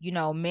rep, you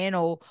know, men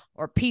or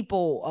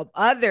people of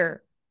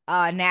other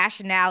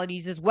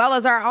nationalities as well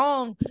as our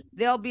own.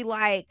 They'll be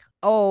like,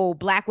 oh,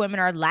 Black women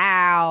are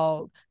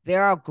loud,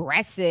 they're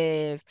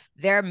aggressive,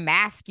 they're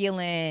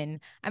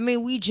masculine. I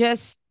mean, we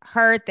just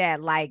heard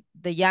that, like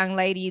the young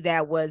lady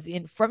that was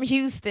from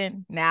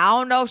Houston. Now, I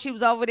don't know if she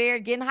was over there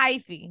getting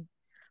hyphy,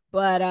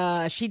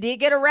 but she did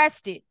get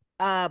arrested.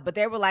 But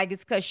they were like,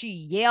 it's because she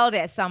yelled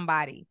at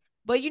somebody.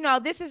 But, you know,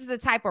 this is the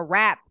type of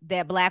rap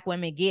that Black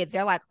women get.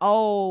 They're like,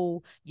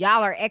 oh,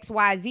 y'all are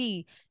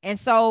XYZ. And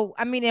so,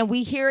 I mean, and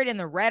we hear it in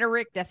the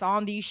rhetoric that's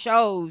on these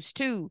shows,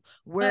 too,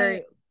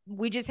 where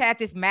we just had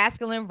this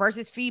masculine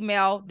versus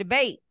female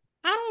debate.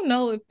 I don't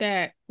know if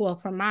that, well,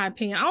 from my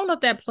opinion, I don't know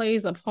if that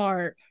plays a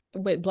part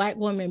with Black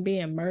women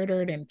being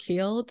murdered and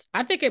killed.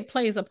 I think it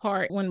plays a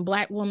part when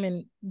Black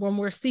women, when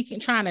we're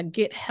trying to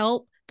get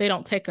help, they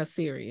don't take us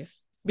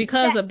serious.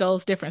 Because of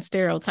those different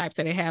stereotypes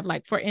that they have.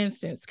 Like, for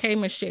instance, K.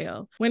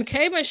 Michelle. When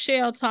K.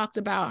 Michelle talked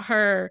about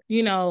her,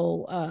 you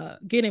know,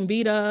 getting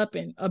beat up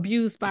and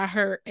abused by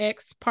her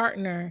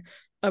ex-partner,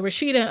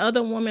 Rashida and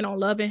other women on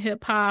Love and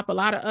Hip Hop, a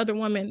lot of other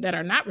women that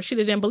are not Rashida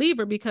didn't believe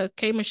her, because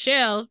K.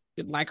 Michelle,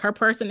 like her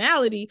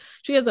personality,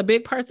 she has a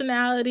big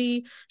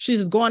personality.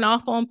 She's going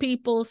off on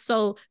people.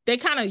 So they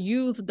kind of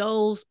use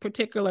those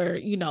particular,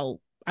 you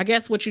know, I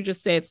guess what you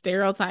just said,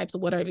 stereotypes or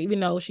whatever,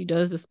 even though she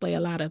does display a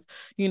lot of,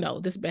 you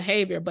know, this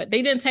behavior, but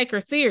they didn't take her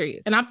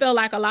serious. And I feel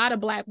like a lot of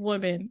Black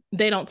women,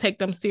 they don't take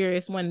them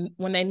serious when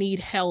they need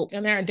help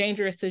and they're in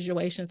dangerous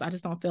situations. I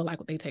just don't feel like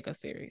they take us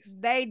serious.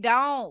 They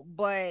don't,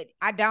 but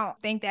I don't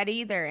think that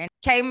either. And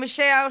K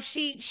Michelle,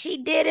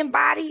 she did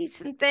embody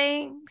some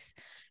things.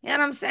 You know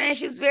what I'm saying?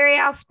 She was very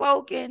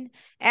outspoken,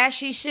 as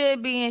she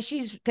should be, and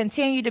she's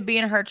continued to be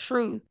in her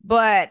truth.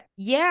 But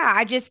yeah,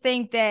 I just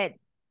think that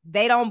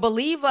they don't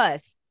believe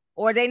us,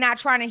 or they're not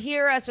trying to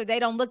hear us, or they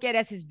don't look at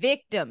us as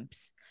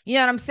victims. You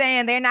know what I'm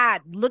saying? They're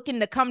not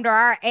looking to come to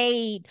our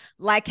aid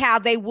like how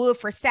they would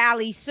for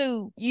Sally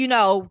Sue,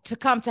 to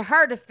come to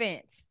her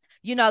defense.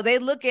 They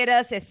look at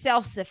us as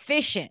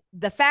self-sufficient.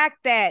 The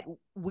fact that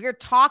we're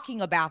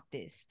talking about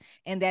this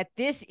and that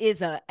this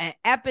is an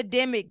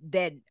epidemic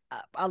that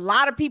a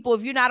lot of people,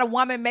 if you're not a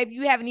woman, maybe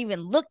you haven't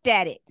even looked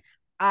at it.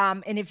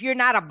 And if you're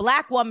not a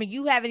Black woman,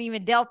 you haven't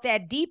even dealt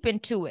that deep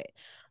into it.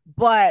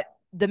 But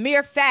the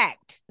mere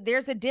fact,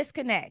 there's a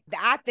disconnect.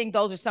 I think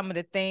those are some of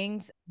the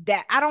things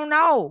that I don't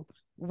know,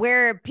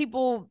 where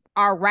people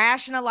are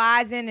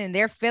rationalizing and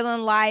they're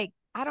feeling like,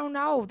 I don't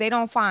know, they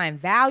don't find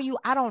value.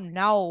 I don't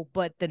know,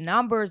 but the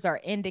numbers are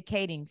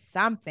indicating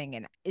something,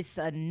 and it's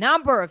a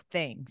number of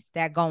things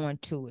that go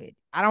into it.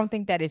 I don't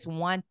think that it's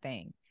one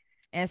thing.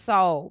 And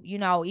so,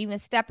 even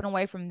stepping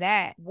away from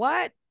that,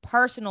 what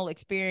personal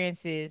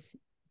experiences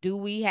do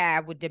we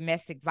have with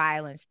domestic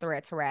violence,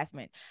 threats,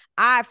 harassment?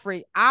 I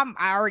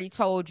already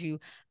told you,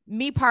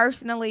 me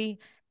personally,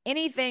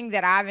 anything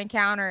that I've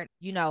encountered,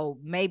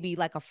 maybe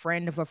like a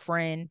friend of a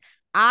friend,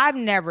 I've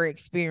never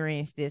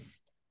experienced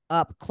this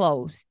up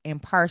close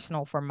and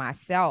personal for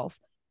myself.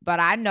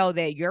 But I know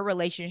that your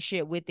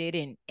relationship with it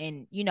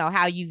and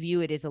how you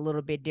view it is a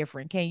little bit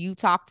different. Can you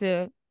talk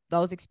to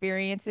those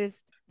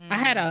experiences? I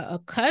had a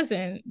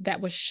cousin that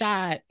was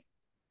shot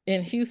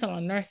in Houston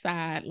on their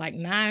side like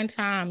 9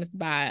 times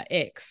by an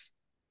ex.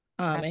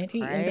 And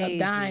he ended up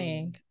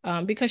dying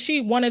because she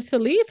wanted to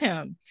leave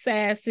him.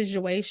 Sad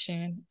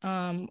situation.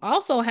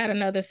 Also had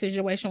another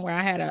situation where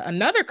I had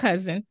another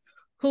cousin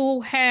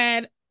who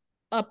had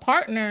a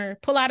partner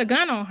pull out a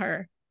gun on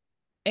her,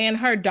 and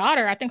her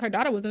daughter, I think her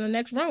daughter was in the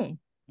next room.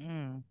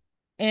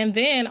 And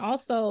then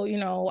also,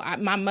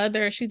 my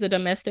mother, she's a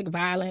domestic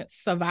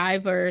violence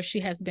survivor. She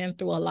has been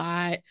through a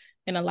lot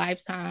in a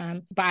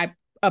lifetime by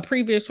a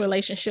previous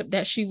relationship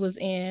that she was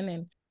in.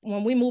 And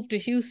when we moved to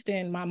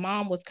Houston, my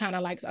mom was kind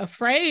of like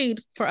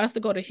afraid for us to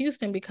go to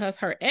Houston because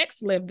her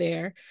ex lived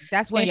there.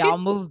 That's when y'all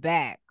moved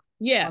back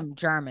from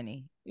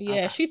Germany. Yeah,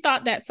 okay. She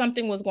thought that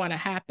something was going to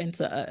happen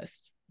to us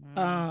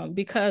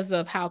because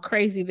of how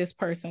crazy this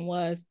person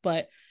was.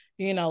 But,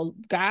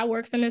 God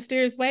works in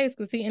mysterious ways,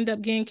 because he ended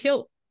up getting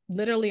killed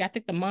literally, I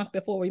think, the month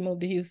before we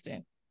moved to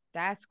Houston.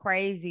 That's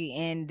crazy.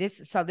 And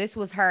this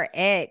was her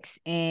ex.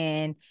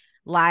 And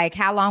like,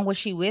 how long was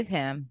she with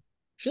him?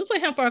 She was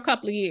with him for a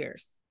couple of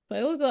years. So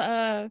it was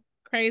a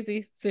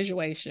crazy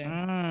situation.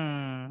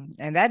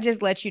 And that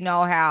just lets you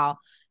know how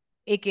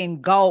it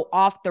can go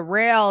off the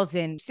rails,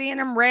 and seeing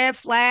them red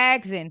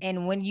flags.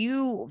 And when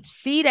you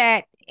see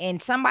that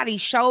and somebody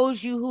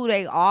shows you who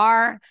they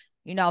are,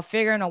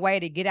 figuring a way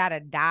to get out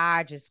of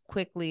Dodge as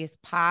quickly as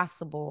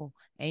possible.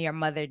 And your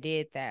mother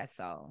did that.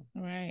 So,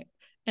 right.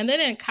 And then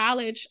in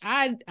college,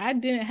 I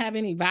didn't have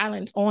any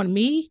violence on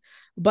me,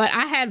 but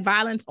I had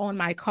violence on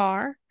my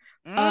car.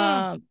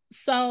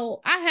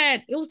 So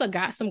it was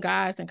some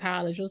guys in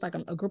college. It was like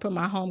a group of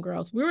my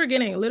homegirls. We were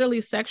getting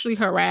literally sexually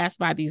harassed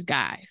by these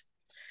guys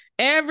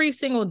every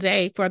single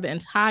day for the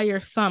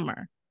entire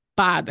summer.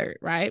 Bothered,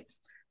 right?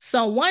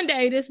 So one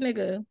day, this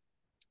nigga,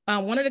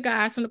 one of the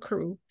guys from the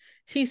crew,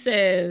 he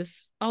says,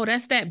 "Oh,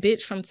 that's that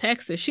bitch from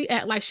Texas. She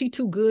act like she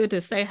too good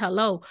to say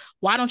hello.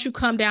 Why don't you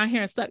come down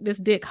here and suck this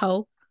dick,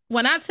 hoe?"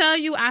 When I tell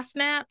you, I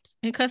snapped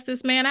and cussed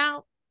this man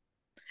out.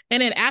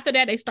 And then after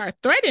that, they started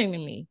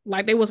threatening me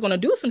like they was going to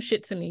do some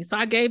shit to me. So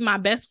I gave my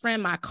best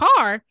friend my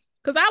car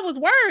because I was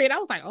worried. I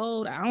was like,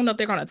 oh, I don't know if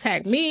they're going to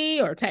attack me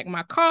or attack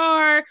my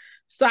car.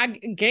 So I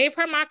gave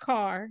her my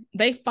car.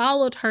 They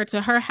followed her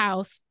to her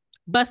house,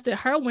 busted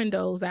her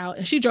windows out,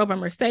 and she drove a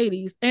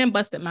Mercedes and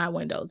busted my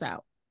windows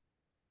out.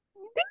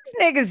 These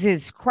niggas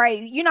is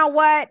crazy. You know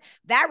what?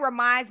 That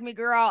reminds me,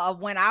 girl,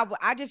 of when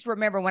I just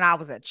remember when I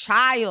was a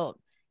child.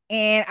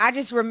 And I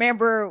just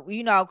remember,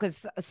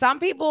 because some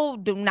people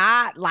do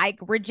not like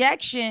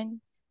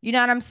rejection. You know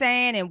what I'm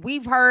saying? And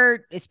we've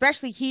heard,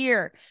 especially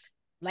here,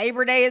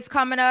 Labor Day is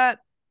coming up.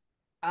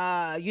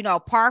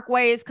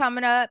 Parkway is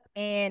coming up.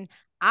 And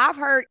I've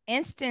heard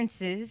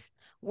instances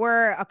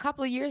where a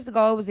couple of years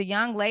ago, it was a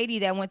young lady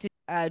that went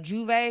to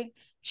Juve.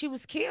 She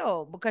was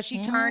killed because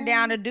she turned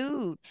down a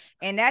dude.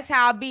 And that's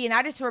how it be. And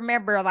I just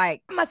remember,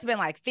 like, I must have been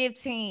like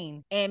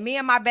 15. And me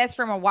and my best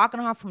friend were walking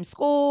home from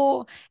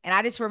school. And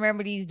I just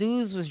remember these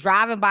dudes was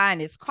driving by in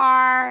his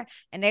car.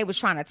 And they was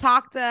trying to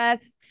talk to us.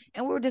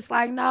 And we were just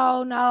like,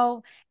 no,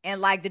 no.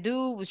 And like the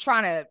dude was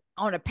trying to,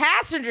 on the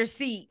passenger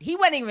seat, he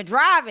wasn't even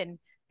driving.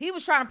 He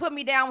was trying to put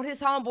me down with his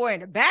homeboy in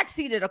the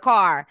backseat of the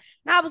car.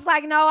 And I was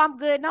like, no, I'm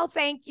good. No,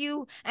 thank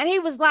you. And he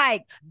was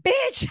like,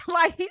 bitch,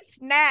 like he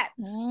snapped.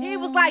 He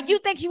was like, you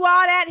think you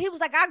all that? He was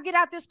like, I'll get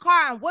out this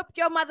car and whoop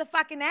your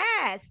motherfucking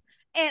ass.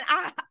 And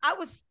I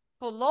was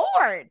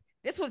floored.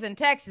 This was in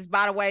Texas,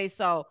 by the way.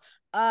 So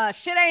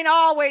shit ain't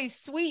always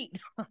sweet.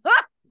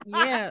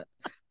 Yeah.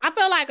 I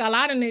feel like a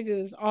lot of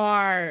niggas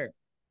are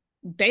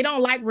they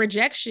don't like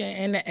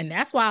rejection. And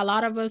that's why a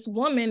lot of us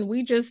women,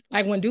 we just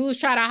like when dudes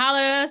try to holler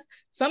at us,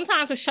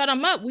 sometimes to shut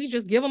them up, we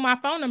just give them our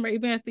phone number,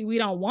 even if we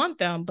don't want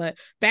them. But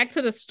back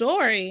to the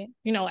story,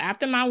 you know,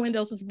 after my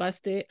windows was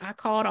busted, I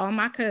called all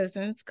my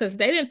cousins because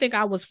they didn't think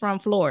I was from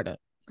Florida.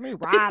 Let me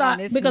ride on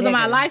this because nigga. of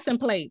my license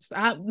plates.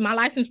 My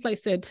license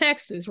plate said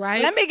Texas,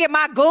 right? Let me get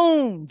my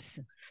goons.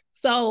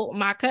 So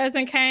my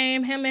cousin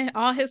came, him and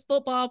all his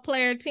football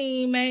player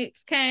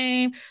teammates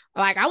came.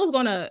 Like I was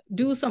gonna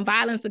do some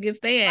violence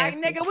against their ass.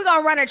 Like, nigga, we're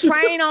gonna run a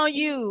train on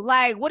you.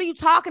 Like, what are you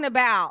talking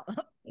about?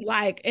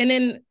 Like, and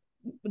then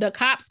the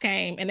cops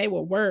came and they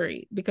were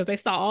worried because they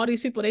saw all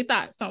these people. They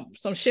thought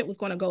some shit was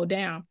going to go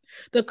down.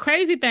 The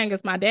crazy thing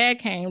is my dad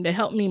came to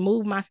help me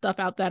move my stuff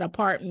out that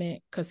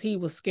apartment because he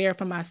was scared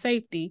for my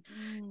safety.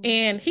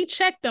 And he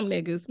checked them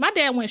niggas. My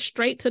dad went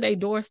straight to their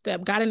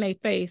doorstep, got in their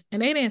face,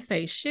 and they didn't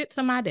say shit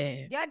to my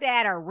dad. Your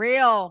dad a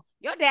real.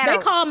 Your dad.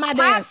 They called my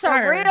dad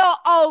a real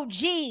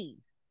OG.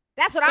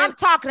 That's what I'm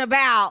talking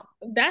about.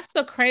 That's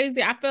the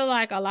crazy. I feel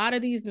like a lot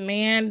of these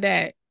men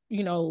that,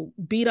 you know,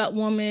 beat up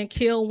women,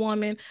 kill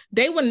women,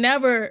 they would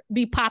never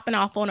be popping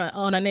off on a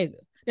nigga.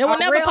 They will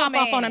never pop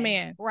off on a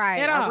man. Right.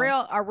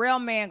 A real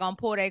man gonna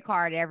pull their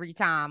card every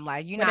time.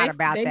 Like, you're not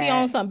about that. They be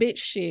on some bitch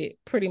shit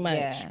pretty much.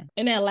 Yeah.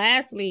 And then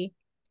lastly,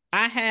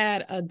 I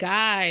had a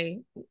guy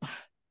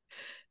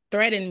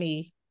threaten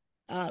me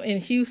in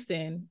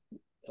Houston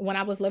when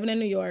I was living in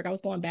New York. I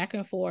was going back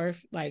and forth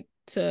like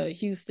to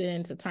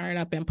Houston to turn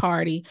up and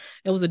party.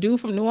 It was a dude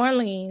from New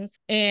Orleans,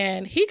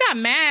 and he got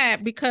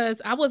mad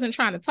because I wasn't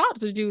trying to talk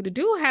to the dude. The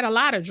dude had a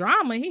lot of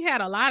drama. He had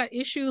a lot of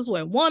issues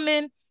with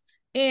women,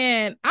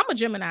 and I'm a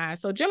Gemini.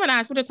 So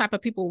Geminis, we're the type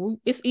of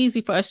people, it's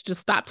easy for us to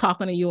just stop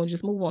talking to you and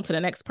just move on to the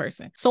next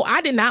person. So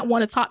I did not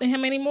want to talk to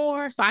him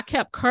anymore. So I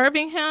kept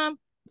curving him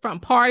from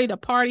party to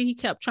party. He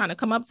kept trying to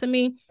come up to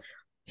me.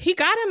 He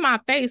got in my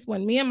face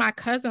when me and my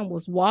cousin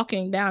was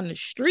walking down the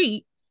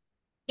street,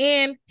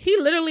 and he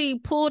literally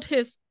pulled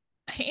his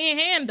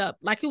hand up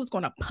like he was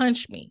going to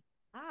punch me.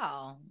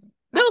 Oh.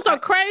 That was the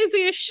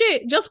craziest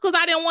shit just because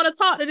I didn't want to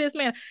talk to this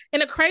man.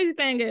 And the crazy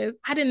thing is,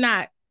 I did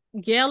not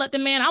yell at the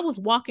man. I was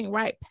walking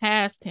right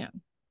past him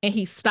and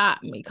he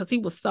stopped me because he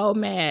was so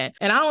mad.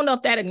 And I don't know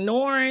if that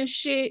ignoring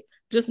shit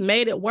just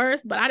made it worse,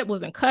 but I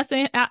wasn't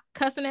cussing at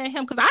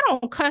him because I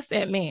don't cuss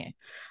at men.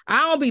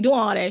 I don't be doing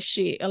all that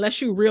shit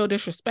unless you real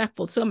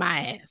disrespectful to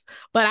my ass.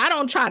 But I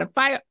don't try to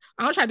fight.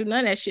 I don't try to do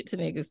none of that shit to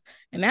niggas.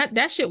 And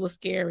that shit was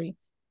scary.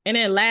 And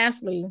then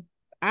lastly,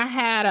 I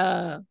had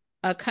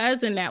a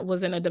cousin that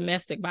was in a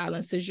domestic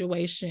violence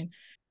situation,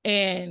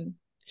 and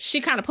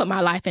she kind of put my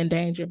life in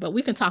danger, but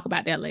we can talk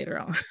about that later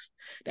on.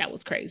 That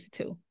was crazy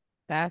too.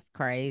 That's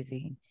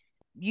crazy.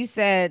 You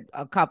said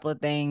a couple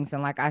of things,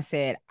 and like I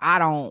said,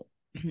 I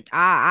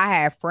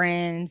have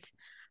friends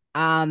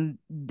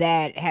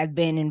that have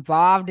been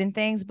involved in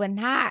things, but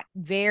not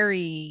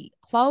very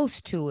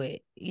close to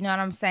it. You know what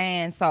I'm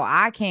saying? So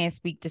I can't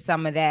speak to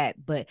some of that,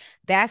 but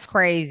that's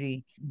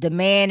crazy. The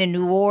man in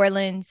New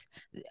Orleans,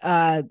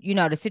 you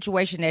know, the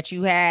situation that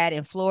you had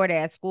in Florida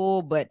at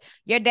school, but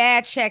your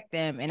dad checked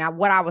them. And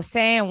what I was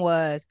saying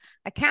was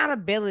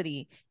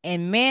accountability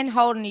and men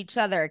holding each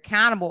other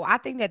accountable. I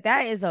think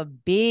that is a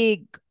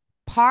big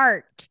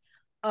part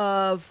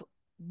of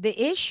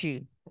the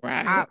issue.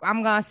 Right.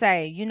 I'm going to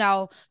say, you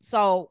know,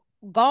 so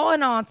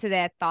going on to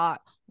that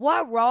thought,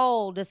 what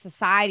role does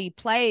society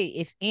play,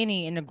 if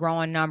any, in the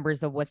growing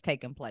numbers of what's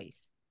taking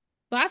place?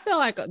 So I feel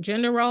like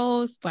gender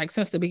roles, like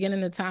since the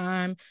beginning of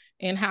time,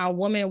 and how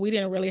women, we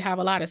didn't really have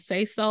a lot of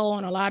say-so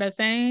on a lot of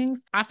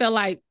things. I feel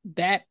like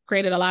that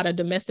created a lot of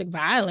domestic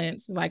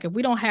violence. Like if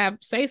we don't have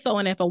say-so,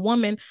 and if a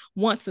woman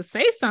wants to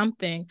say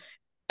something,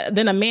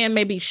 then a man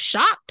may be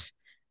shocked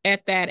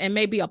at that and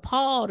maybe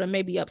appalled or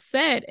maybe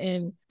upset.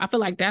 And I feel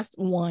like that's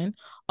one.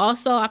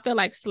 Also, I feel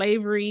like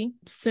slavery,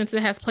 since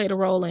it has played a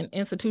role in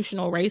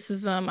institutional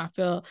racism, I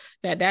feel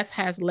that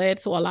has led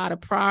to a lot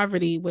of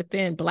poverty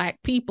within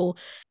Black people.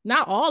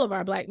 Not all of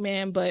our Black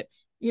men, but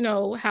you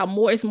know how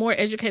it's more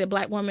educated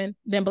Black women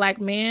than Black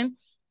men.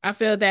 I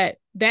feel that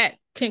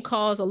can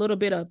cause a little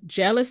bit of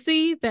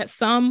jealousy that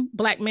some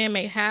Black men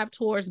may have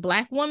towards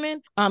Black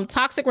women.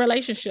 Toxic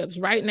relationships.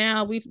 Right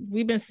now,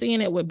 we've been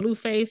seeing it with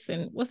Blueface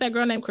and what's that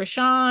girl named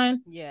Krishan?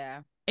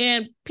 Yeah.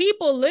 And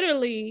people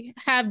literally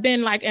have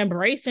been like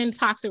embracing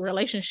toxic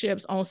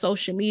relationships on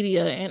social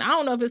media. And I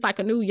don't know if it's like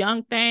a new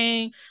young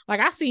thing. Like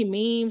I see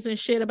memes and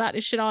shit about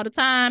this shit all the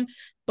time,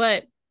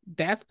 but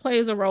that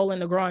plays a role in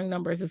the growing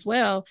numbers as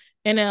well.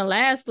 And then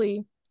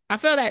lastly, I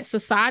feel that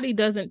society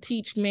doesn't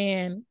teach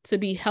men to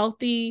be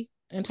healthy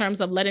in terms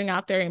of letting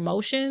out their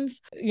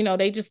emotions. You know,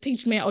 they just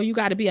teach men, oh, you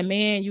got to be a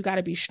man, you got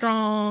to be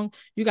strong,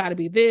 you got to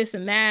be this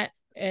and that.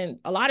 And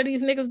a lot of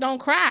these niggas don't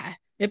cry.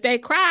 If they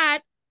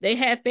cried, they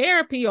had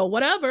therapy or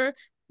whatever,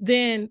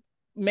 then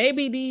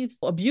maybe these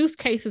abuse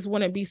cases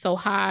wouldn't be so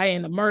high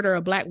and the murder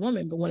of Black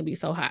women wouldn't be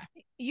so high.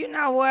 You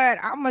know what?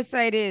 I'm going to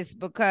say this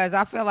because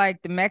I feel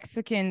like the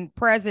Mexican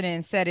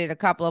president said it a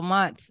couple of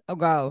months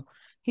ago.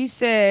 He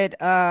said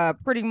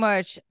pretty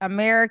much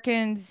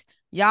Americans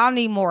Y'all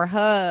need more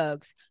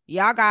hugs.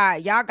 Y'all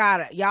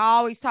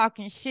always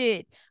talking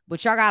shit,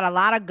 but y'all got a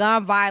lot of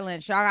gun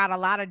violence. Y'all got a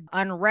lot of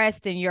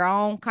unrest in your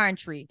own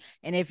country.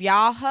 And if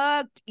y'all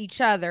hugged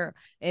each other,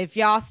 if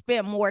y'all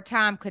spent more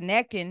time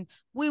connecting,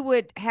 we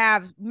would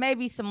have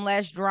maybe some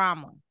less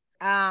drama.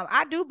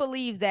 I do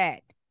believe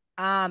that.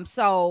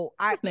 So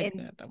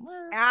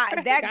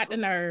that got the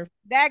nerve.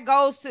 That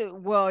goes to,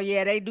 well,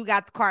 yeah, they do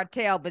got the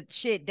cartel, but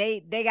shit,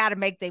 they got to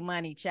make their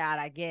money, child,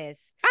 I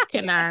guess. I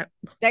cannot.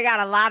 They got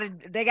a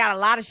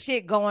lot of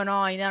shit going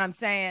on, you know what I'm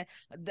saying?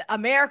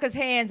 America's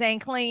hands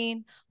ain't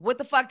clean. What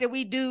the fuck did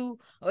we do?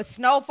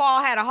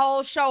 Snowfall had a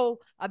whole show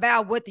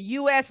about what the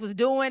US was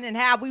doing and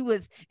how we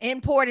was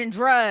importing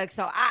drugs.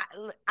 So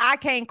I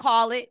can't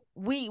call it.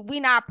 We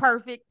not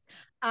perfect.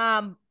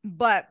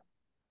 But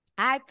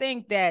I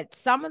think that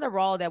some of the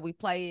role that we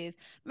play is,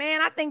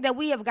 man, I think that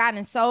we have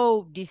gotten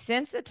so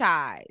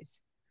desensitized.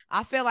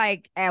 I feel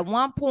like at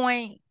one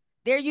point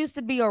there used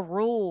to be a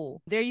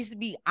rule. There used to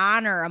be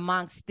honor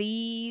amongst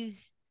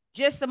thieves,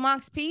 just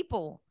amongst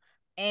people,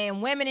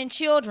 and women and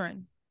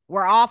children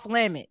were off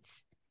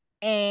limits.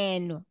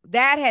 And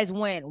that has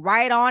went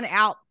right on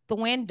out the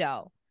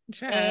window.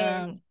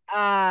 And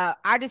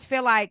I just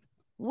feel like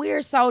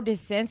we're so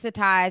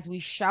desensitized. We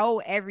show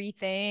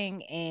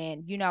everything,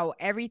 and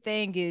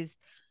everything is,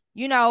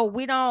 we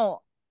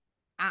don't.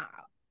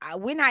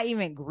 We're not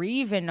even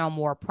grieving no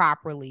more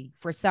properly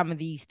for some of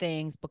these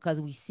things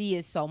because we see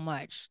it so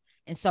much,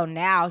 and so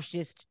now it's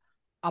just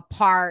a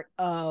part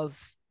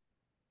of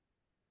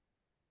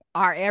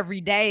our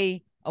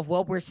everyday of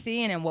what we're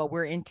seeing and what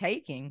we're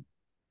intaking.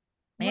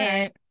 Right.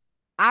 And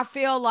I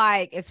feel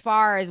like, as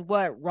far as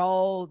what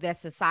role that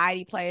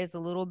society plays a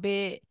little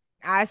bit,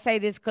 I say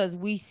this because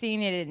we've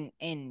seen it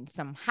in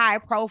some high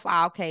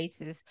profile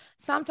cases.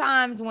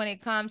 Sometimes when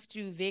it comes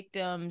to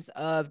victims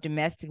of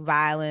domestic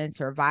violence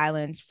or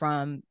violence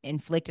from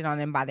inflicted on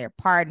them by their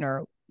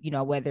partner,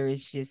 whether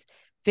it's just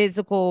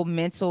physical,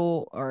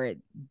 mental, or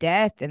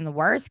death in the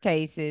worst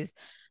cases,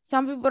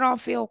 some people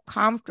don't feel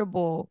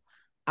comfortable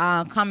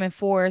coming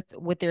forth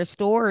with their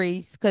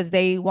stories because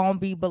they won't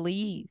be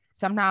believed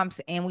sometimes.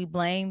 And we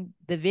blame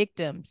the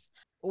victims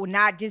or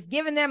not just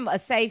giving them a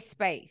safe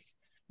space.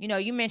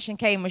 You mentioned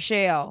K.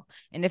 Michelle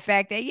and the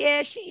fact that,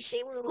 yeah, she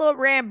was a little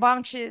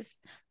rambunctious,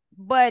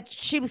 but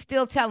she was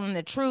still telling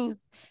the truth.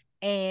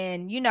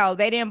 And,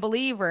 they didn't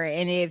believe her.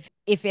 And if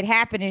it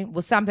happened, it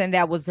was something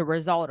that was the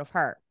result of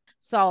her.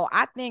 So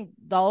I think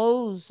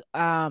those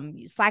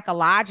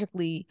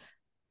psychologically,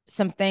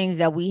 some things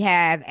that we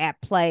have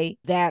at play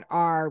that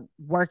are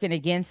working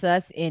against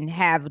us and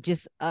have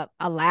just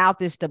allowed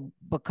this to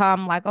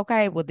become like,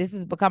 okay, well, this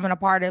is becoming a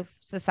part of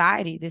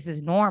society. This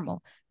is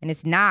normal, and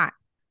it's not.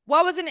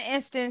 What was an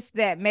instance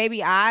that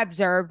maybe I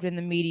observed in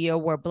the media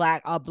where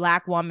a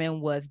black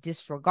woman was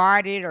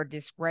disregarded or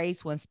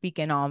disgraced when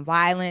speaking on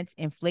violence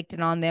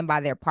inflicted on them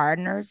by their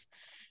partners,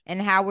 and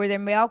how were their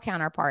male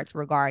counterparts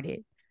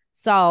regarded?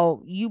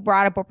 So you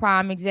brought up a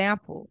prime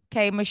example,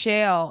 K.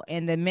 Michelle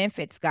and the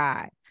Memphis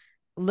guy.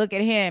 Look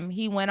at him.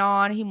 He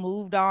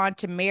moved on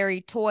to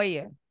marry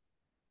Toya.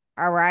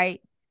 All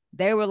right.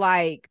 They were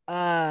like,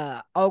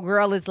 oh,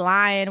 girl is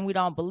lying. We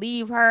don't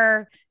believe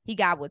her. He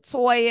got with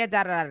Toya,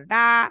 da da da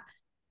da.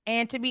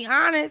 And to be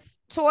honest,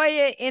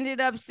 Toya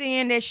ended up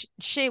seeing that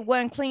shit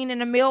wasn't clean in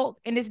the milk,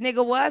 and this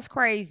nigga was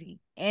crazy.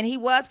 And he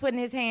was putting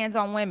his hands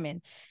on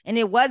women. And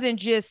it wasn't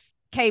just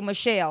K.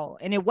 Michelle,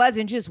 and it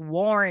wasn't just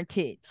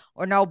warranted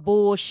or no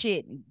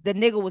bullshit. The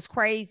nigga was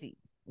crazy.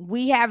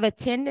 We have a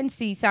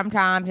tendency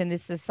sometimes in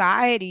this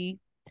society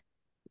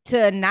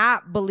to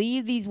not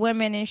believe these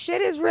women, and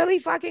shit is really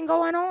fucking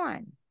going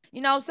on.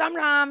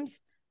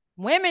 Sometimes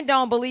women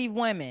don't believe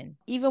women.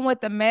 Even with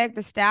the Meg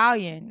Thee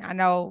Stallion, I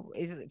know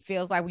it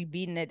feels like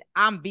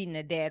I'm beating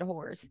a dead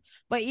horse.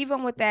 But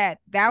even with that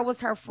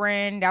was her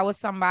friend. That was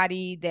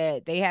somebody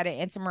that they had an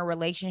intimate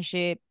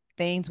relationship.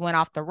 Things went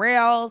off the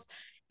rails.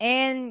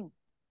 And,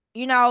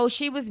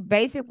 she was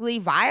basically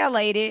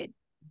violated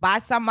by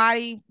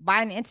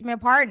an intimate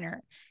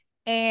partner.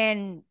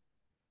 And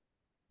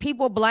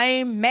people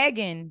blame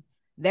Megan.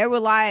 They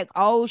were like,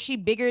 oh, she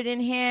bigger than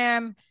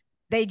him.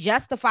 They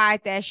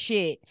justified that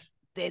shit.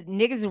 The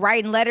niggas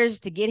writing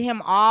letters to get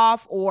him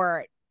off,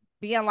 or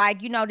being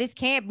like, this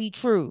can't be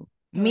true.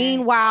 Right.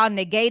 Meanwhile,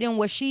 negating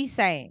what she's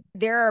saying.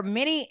 There are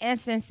many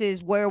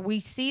instances where we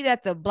see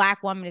that the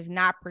black woman is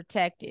not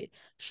protected.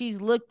 She's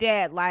looked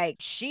at like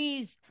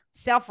she's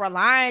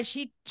self-reliant.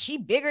 She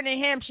bigger than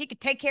him. She could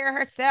take care of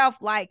herself.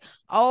 Like,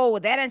 oh,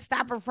 that didn't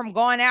stop her from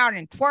going out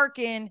and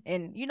twerking.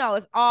 And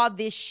it's all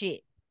this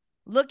shit.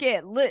 Look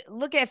at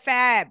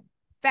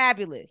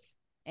Fabulous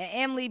and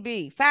Emily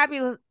B.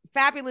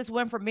 Fabulous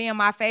went from being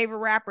my favorite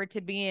rapper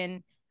to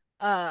being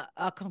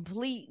a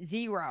complete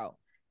zero.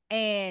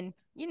 And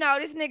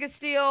this nigga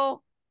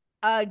still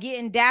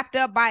getting dapped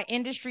up by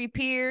industry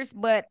peers.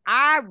 But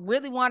I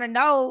really want to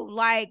know,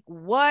 like,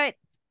 what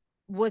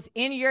was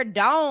in your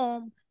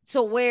dome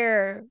to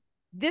where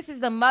this is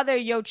the mother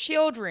of your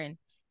children,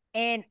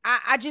 And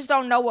I just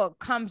don't know what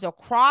comes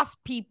across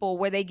people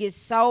where they get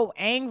so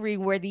angry,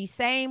 where these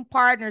same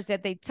partners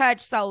that they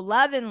touch so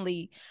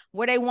lovingly,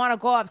 where they want to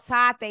go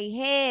upside their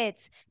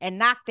heads and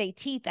knock their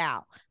teeth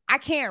out. I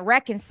can't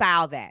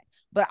reconcile that.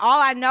 But all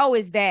I know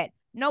is that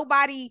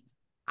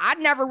I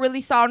never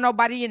really saw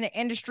nobody in the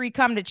industry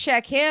come to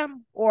check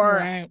him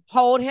or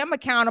hold him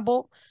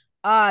accountable.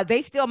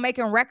 They still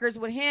making records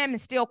with him and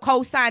still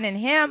co-signing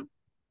him.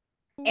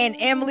 And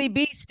Emily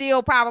B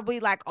still probably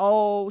like,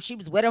 oh, she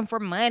was with him for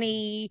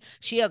money.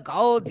 She a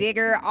gold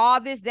digger, all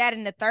this, that,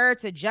 and the third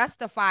to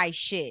justify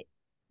shit.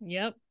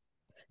 Yep.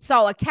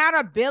 So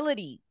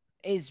accountability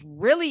is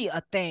really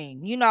a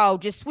thing,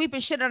 just sweeping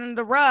shit under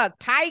the rug.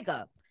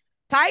 Tyga,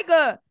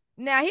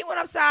 now he went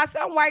upside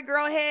some white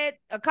girl head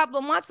a couple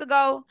of months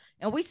ago,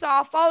 and we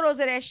saw photos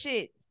of that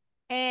shit.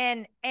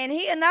 And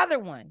he another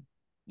one,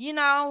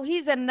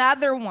 he's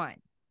another one.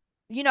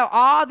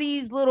 All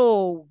these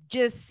little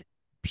just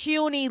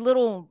puny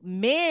little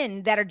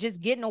men that are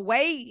just getting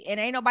away and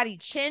ain't nobody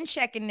chin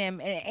checking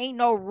them, and ain't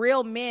no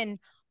real men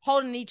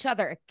holding each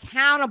other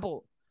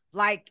accountable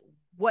like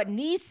what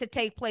needs to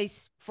take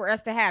place for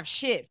us to have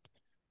shift.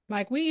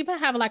 Like we even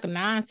have like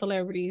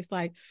non-celebrities.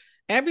 Like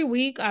every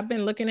week I've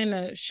been looking in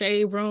the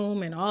shade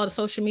room and all the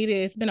social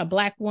media, it's been a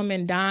Black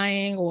woman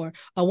dying or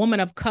a woman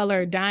of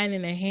color dying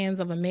in the hands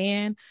of a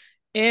man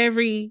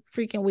every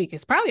freaking week.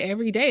 It's probably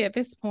every day at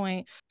this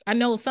point. I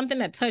know something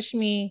that touched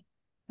me,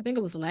 I think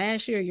it was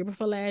last year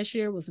before last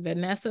year, was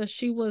Vanessa.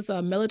 She was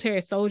a military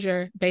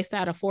soldier based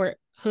out of Fort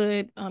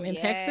Hood in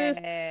Texas.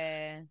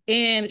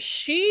 And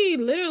she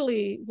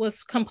literally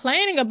was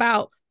complaining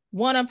about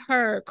one of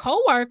her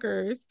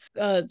coworkers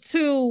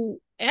to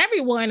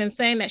everyone and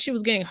saying that she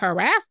was getting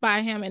harassed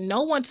by him and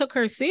no one took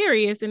her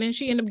serious. And then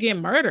she ended up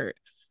getting murdered.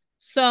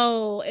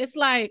 So it's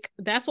like,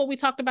 that's what we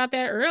talked about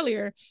that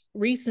earlier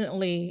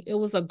recently. It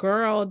was a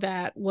girl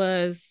that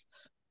was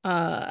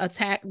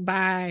attacked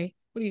by,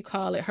 what do you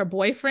call it, her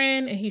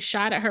boyfriend, and he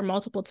shot at her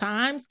multiple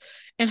times,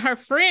 and her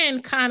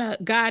friend kind of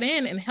got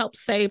in and helped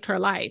save her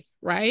life,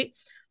 right?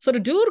 So the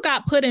dude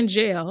got put in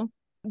jail.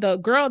 The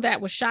girl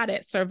that was shot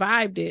at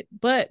survived it,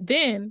 but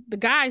then the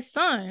guy's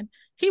son,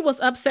 he was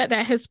upset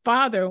that his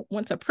father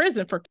went to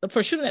prison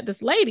for shooting at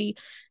this lady.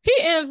 He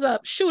ends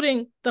up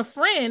shooting the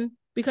friend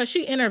because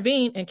she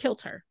intervened and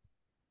killed her.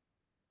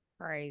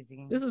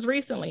 Crazy. This is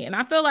recently, and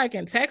I feel like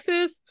in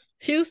Texas,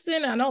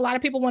 Houston, I know a lot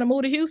of people want to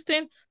move to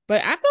Houston,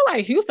 but I feel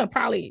like Houston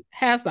probably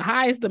has the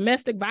highest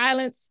domestic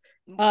violence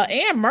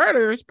and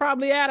murders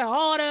probably out of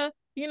all the,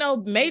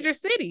 major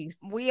cities.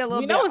 We know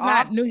it's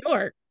not New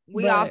York.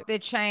 We off the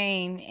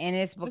chain, and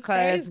it's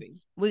because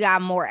we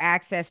got more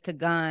access to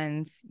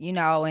guns,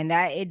 and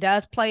that it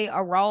does play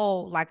a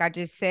role. Like I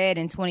just said,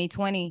 in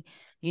 2020,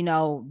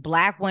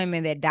 Black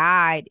women that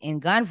died in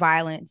gun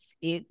violence,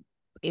 it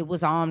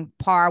was on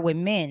par with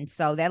men.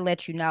 So that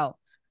lets you know.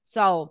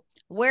 So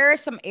where are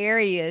some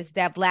areas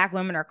that Black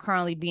women are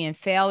currently being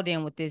failed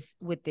in with this,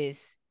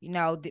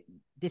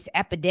 this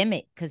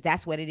epidemic? Because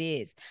that's what it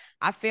is.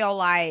 I feel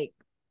like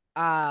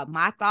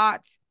my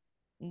thoughts,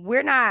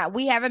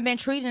 we haven't been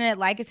treating it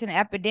like it's an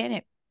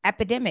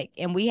epidemic,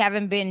 and we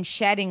haven't been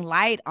shedding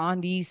light on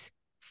these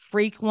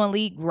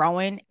frequently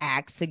growing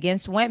acts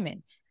against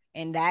women.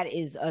 And that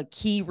is a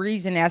key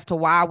reason as to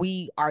why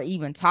we are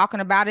even talking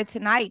about it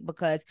tonight,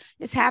 because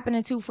it's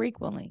happening too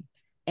frequently.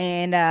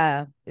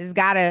 And it's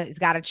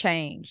gotta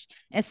change.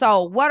 And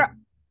so what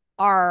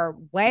are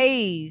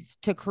ways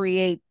to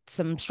create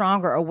some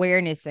stronger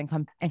awareness and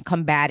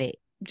combat it?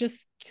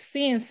 Just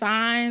seeing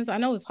signs. I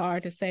know it's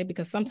hard to say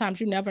because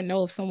sometimes you never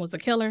know if someone's a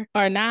killer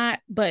or not,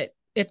 but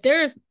if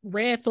there's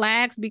red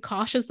flags, be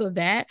cautious of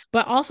that.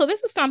 But also,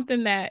 this is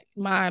something that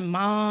my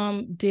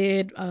mom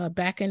did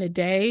back in the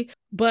day.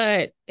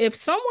 But if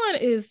someone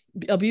is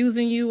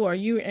abusing you, or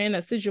you're in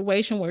a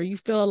situation where you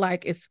feel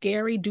like it's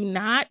scary, do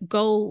not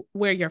go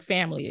where your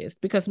family is,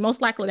 because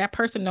most likely that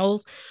person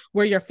knows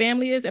where your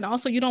family is. And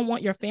also, you don't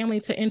want your family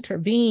to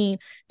intervene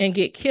and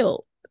get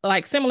killed.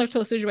 Like similar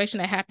to a situation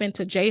that happened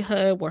to J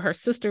Hud, where her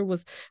sister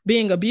was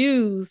being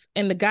abused,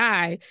 and the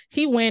guy,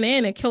 he went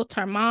in and killed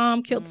her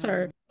mom, killed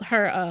her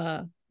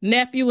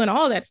nephew and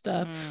all that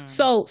stuff.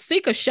 So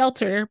seek a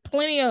shelter. There are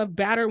plenty of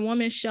battered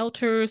woman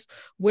shelters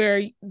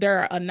where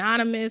they're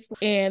anonymous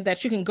and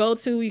that you can go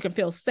to. You can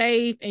feel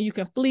safe and you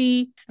can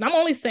flee. And I'm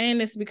only saying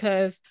this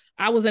because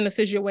I was in a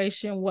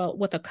situation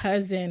with a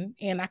cousin,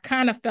 and I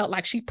kind of felt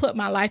like she put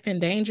my life in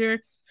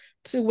danger,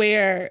 to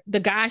where the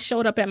guy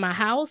showed up at my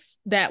house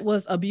that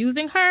was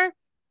abusing her.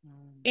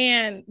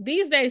 And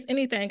these days,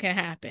 anything can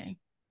happen,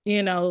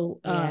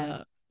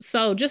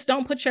 so just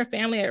don't put your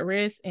family at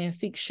risk, and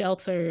seek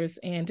shelters,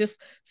 and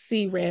just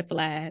see red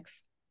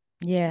flags.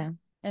 Yeah.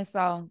 And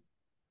so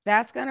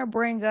that's going to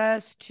bring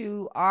us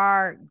to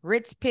our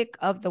grits pick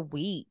of the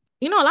week.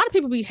 A lot of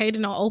people be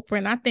hating on Oprah,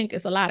 and I think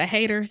it's a lot of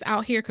haters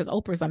out here because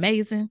Oprah's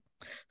amazing.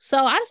 So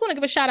I just want to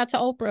give a shout out to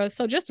Oprah.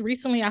 So just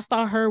recently I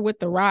saw her with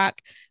The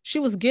Rock. She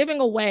was giving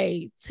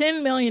away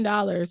 $10 million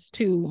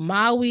to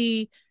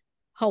Maui,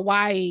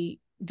 Hawaii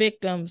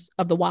victims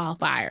of the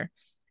wildfire.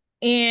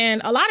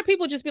 And a lot of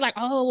people just be like,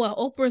 oh, well,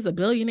 Oprah's a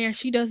billionaire.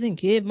 She doesn't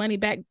give money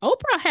back.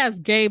 Oprah has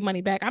gave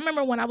money back. I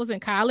remember when I was in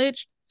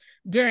college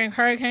during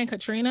Hurricane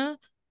Katrina,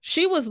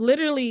 she was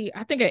literally,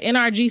 I think, at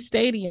NRG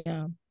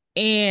Stadium.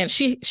 And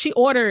she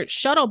ordered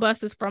shuttle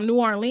buses from New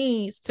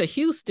Orleans to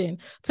Houston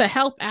to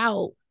help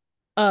out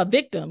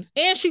victims.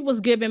 And she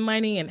was giving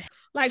money, and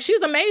like,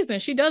 she's amazing.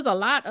 She does a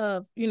lot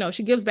of,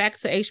 she gives back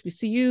to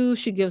HBCU.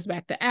 She gives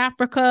back to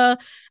Africa.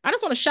 I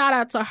just want to shout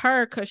out to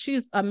her because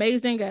she's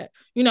amazing at,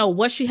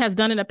 what she has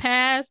done in the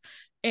past.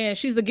 And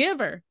she's a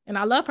giver. And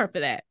I love her for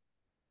that.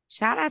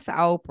 Shout out to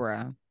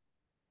Oprah.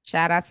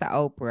 Shout out to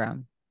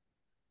Oprah.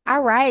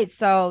 All right.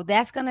 So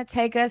that's going to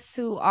take us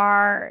to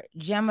our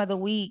gem of the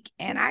week.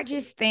 And I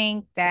just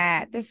think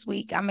that this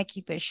week, I'm going to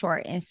keep it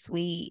short and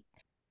sweet.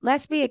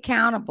 Let's be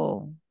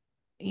accountable.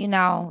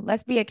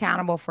 Let's be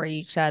accountable for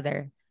each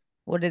other.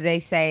 What do they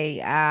say?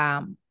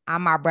 I'm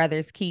my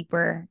brother's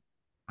keeper.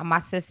 I'm my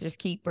sister's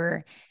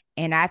keeper.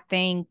 And I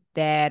think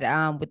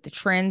that with the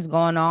trends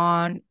going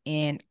on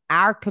in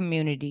our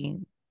community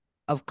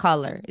of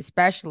color,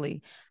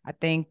 especially, I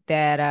think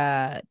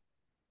that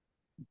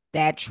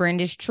that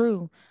trend is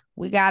true.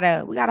 We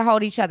gotta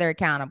hold each other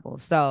accountable.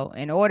 So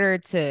in order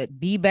to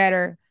be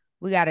better,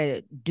 we got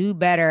to do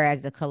better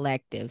as a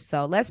collective.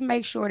 So let's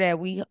make sure that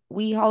we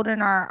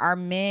holding our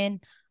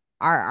men,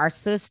 our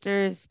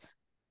sisters.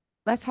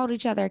 Let's hold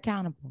each other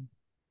accountable.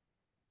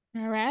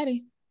 All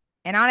righty.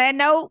 And on that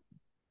note,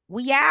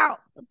 we out.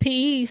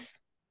 Peace.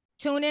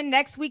 Tune in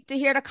next week to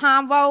hear the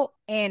convo,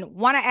 and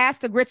want to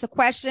ask the Grits a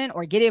question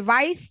or get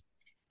advice?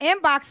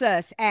 Inbox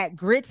us at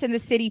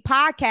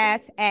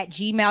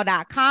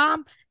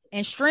gritsinthecitypodcast@gmail.com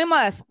and stream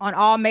us on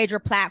all major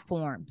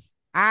platforms.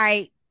 All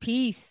right.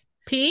 Peace.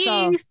 Peace.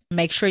 So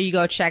make sure you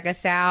go check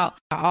us out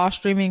on all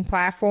streaming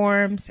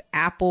platforms: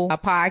 Apple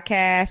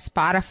Podcasts,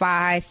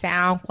 Spotify,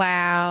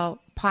 SoundCloud,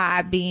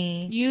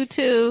 Podbean,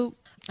 YouTube.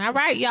 All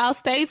right, y'all,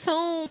 stay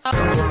tuned.